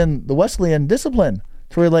within the Wesleyan discipline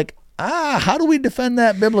to where you're like, how do we defend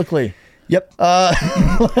that biblically? Yep.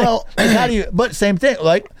 Well, like, how do you? But same thing.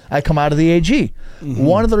 Like, I come out of the AG. Mm-hmm.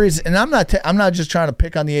 One of the reasons, and I'm not just trying to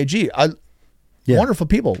pick on the AG. Wonderful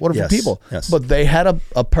people, people. Yes. But they had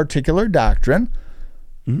a particular doctrine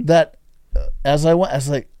mm-hmm. that, as I went, I was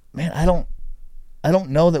like, man, I don't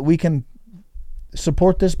know that we can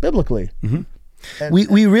support this biblically. Mm-hmm. And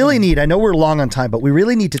we really need, I know we're long on time, but we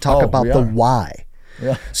really need to talk about the why.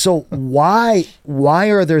 Yeah. So why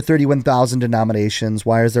are there 31,000 denominations?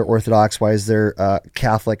 Why is there Orthodox? Why is there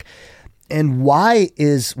Catholic? And why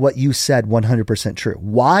is what you said 100% true?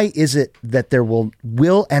 Why is it that there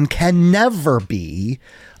will and can never be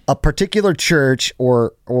a particular church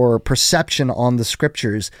or perception on the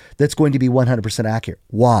Scriptures that's going to be 100% accurate?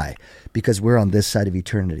 Why? Because we're on this side of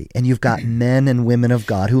eternity. And you've got men and women of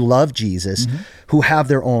God who love Jesus, mm-hmm. who have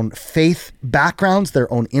their own faith backgrounds,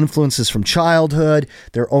 their own influences from childhood,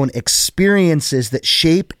 their own experiences that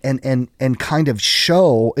shape and kind of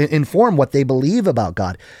inform what they believe about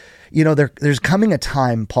God. There's coming a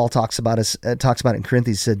time, Paul talks about in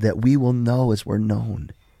Corinthians, said that we will know as we're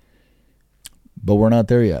known. But we're not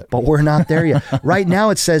there yet. Right now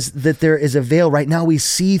it says that there is a veil. Right now we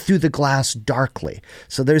see through the glass darkly.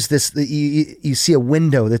 So there's this, you see a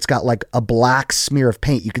window that's got like a black smear of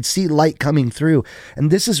paint. You can see light coming through. And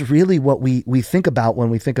this is really what we think about when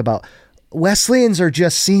we think about Wesleyans are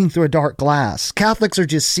just seeing through a dark glass. Catholics are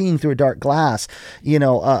just seeing through a dark glass.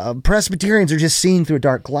 Presbyterians are just seeing through a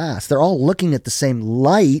dark glass. They're all looking at the same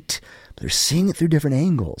light, but they're seeing it through different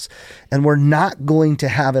angles. And we're not going to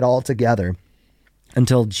have it all together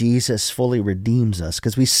until Jesus fully redeems us.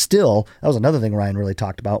 Because that was another thing Ryan really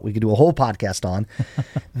talked about. We could do a whole podcast on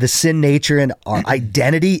the sin nature and our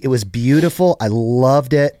identity. It was beautiful. I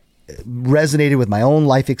loved it. It resonated with my own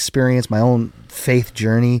life experience, my own faith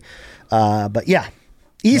journey. But yeah,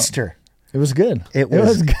 Easter. It was good. It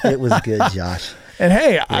was good. It was good, Josh. And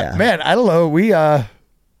hey, I don't know.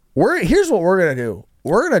 Here's what we're going to do.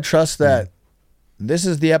 We're going to trust that this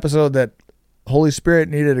is the episode that Holy Spirit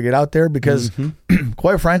needed to get out there because,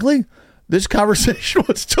 quite frankly, this conversation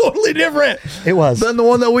was totally different. It was than the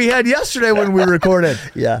one that we had yesterday when we recorded.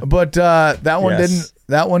 Yeah, but that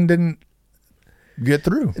one didn't get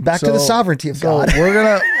through. Back to the sovereignty of God.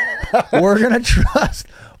 We're gonna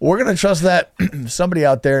trust that somebody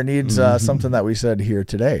out there needs something that we said here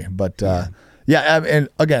today. But and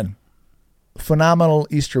again, phenomenal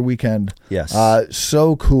Easter weekend. Yes,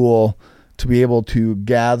 so cool to be able to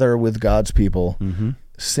gather with God's people,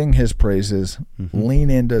 sing His praises, lean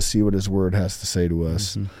in to see what His Word has to say to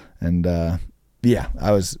us, and I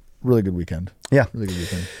was really good weekend. Yeah, really good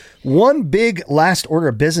weekend. One big last order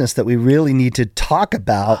of business that we really need to talk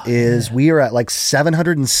about is we are at like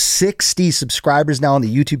 760 subscribers now on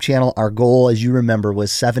the YouTube channel. Our goal, as you remember,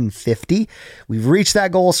 was 750. We've reached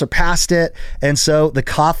that goal, surpassed it. And so the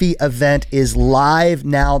coffee event is live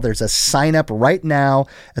now. There's a sign up right now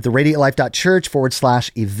at the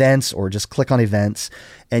radiantlife.church/events, or just click on events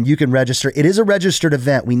and you can register. It is a registered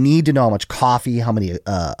event. We need to know how much coffee, how many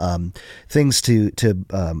things to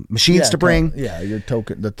machines to bring. Yeah, your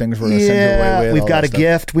token, the things we're going to send you away with. We've got a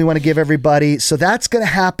gift we want to give everybody. So that's going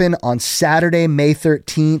to happen on Saturday, May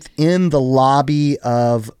 13th in the lobby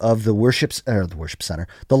of the worship center,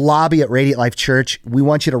 the lobby at Radiant Life Church. We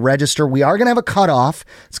want you to register. We are going to have a cutoff.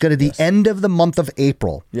 It's going to be the end of the month of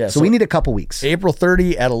April. Yeah, so we need a couple weeks. April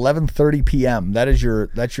 30 at 11:30 p.m. That's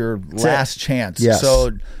your last chance. Yes.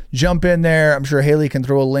 So jump in there. I'm sure Haley can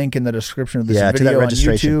throw a link in the description of this video on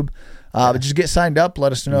YouTube. But just get signed up.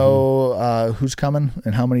 Let us know who's coming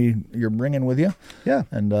and how many you're bringing with you. Yeah.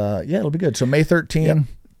 And it'll be good. So May 13,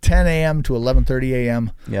 10 a.m. to 11:30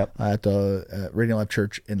 a.m. At the Radiant Life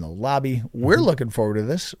Church in the lobby. We're looking forward to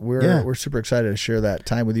this. We're super excited to share that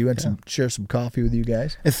time with you and share some coffee with you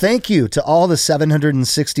guys. And thank you to all the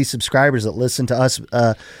 760 subscribers that listen to us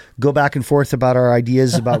go back and forth about our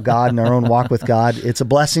ideas about God and our own walk with God. It's a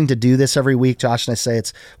blessing to do this every week. Josh and I say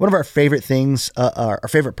it's one of our favorite things, our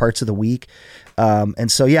favorite parts of the week.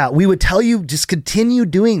 And so, we would tell you just continue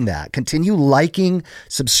doing that. Continue liking,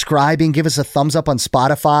 subscribing. Give us a thumbs up on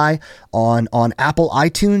Spotify, on Apple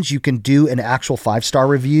iTunes. You can do an actual 5-star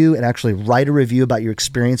review and actually write a review about your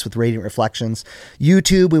experience with Radiant Reflections.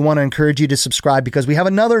 YouTube, we want to encourage you to subscribe because we have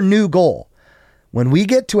another new goal. When we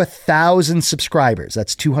get to 1,000 subscribers,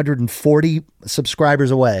 that's 240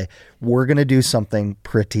 subscribers away, we're going to do something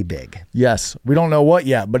pretty big. Yes. We don't know what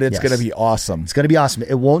yet, but it's going to be awesome. It's going to be awesome.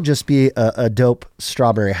 It won't just be a dope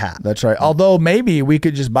strawberry hat. That's right. Although maybe we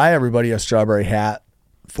could just buy everybody a strawberry hat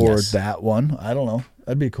for that one. I don't know.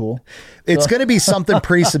 That'd be cool. It's going to be something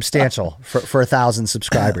pretty substantial for 1,000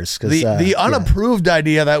 subscribers. The unapproved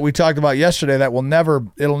idea that we talked about yesterday that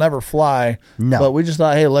it'll never fly. No. But we just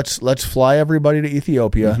thought, hey, let's fly everybody to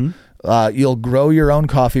Ethiopia. Mm-hmm. You'll grow your own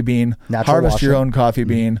coffee bean, harvest your own coffee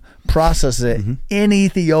bean, process it in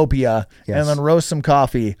Ethiopia, and then roast some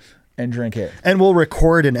coffee and drink it. And we'll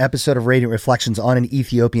record an episode of Radiant Reflections on an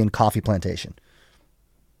Ethiopian coffee plantation.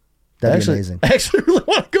 That'd be amazing. I actually really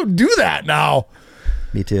want to go do that now.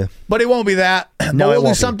 Me too. But it won't be that. No, it'll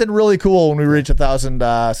be something really cool when we reach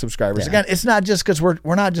 1,000 subscribers. Again, it's not just because we're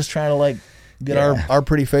not just trying to get our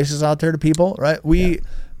pretty faces out there to people, right?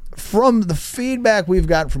 From the feedback we've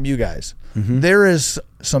gotten from you guys, there is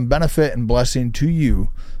some benefit and blessing to you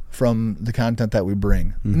from the content that we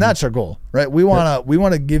bring, and that's our goal, right? We want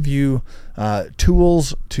to give you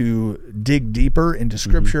tools to dig deeper into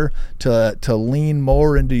Scripture, to lean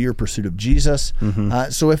more into your pursuit of Jesus.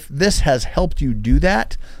 So if this has helped you do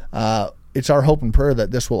that, it's our hope and prayer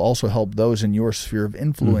that this will also help those in your sphere of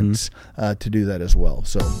influence to do that as well.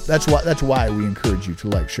 So that's why we encourage you to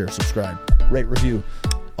like, share, subscribe, rate, review.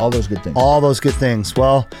 All those good things. All those good things.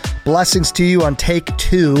 Well, blessings to you on take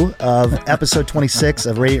 2 of episode 26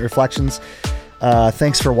 of Radiant Reflections.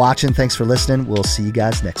 Thanks for watching. Thanks for listening. We'll see you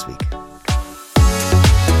guys next week.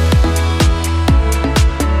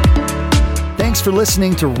 Thanks for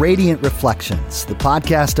listening to Radiant Reflections, the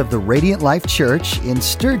podcast of the Radiant Life Church in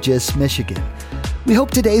Sturgis, Michigan. We hope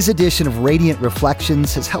today's edition of Radiant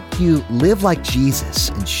Reflections has helped you live like Jesus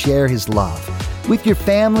and share his love with your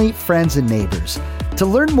family, friends, and neighbors. To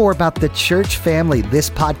learn more about the church family this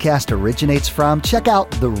podcast originates from, check out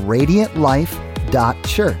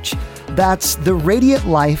theradiantlife.church. That's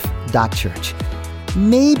theradiantlife.church.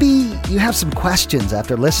 Maybe you have some questions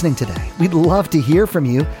after listening today. We'd love to hear from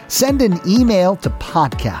you. Send an email to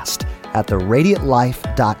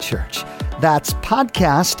podcast@theradiantlife.church. That's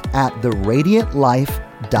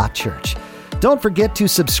podcast@theradiantlife.church. Don't forget to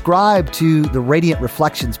subscribe to the Radiant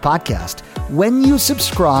Reflections podcast. When you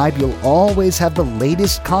subscribe, you'll always have the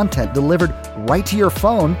latest content delivered right to your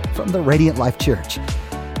phone from the Radiant Life Church.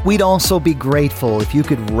 We'd also be grateful if you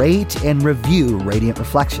could rate and review Radiant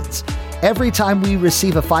Reflections. Every time we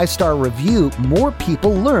receive a 5-star review, more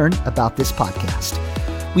people learn about this podcast.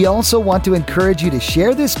 We also want to encourage you to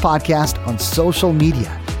share this podcast on social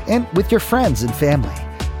media and with your friends and family.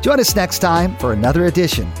 Join us next time for another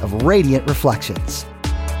edition of Radiant Reflections.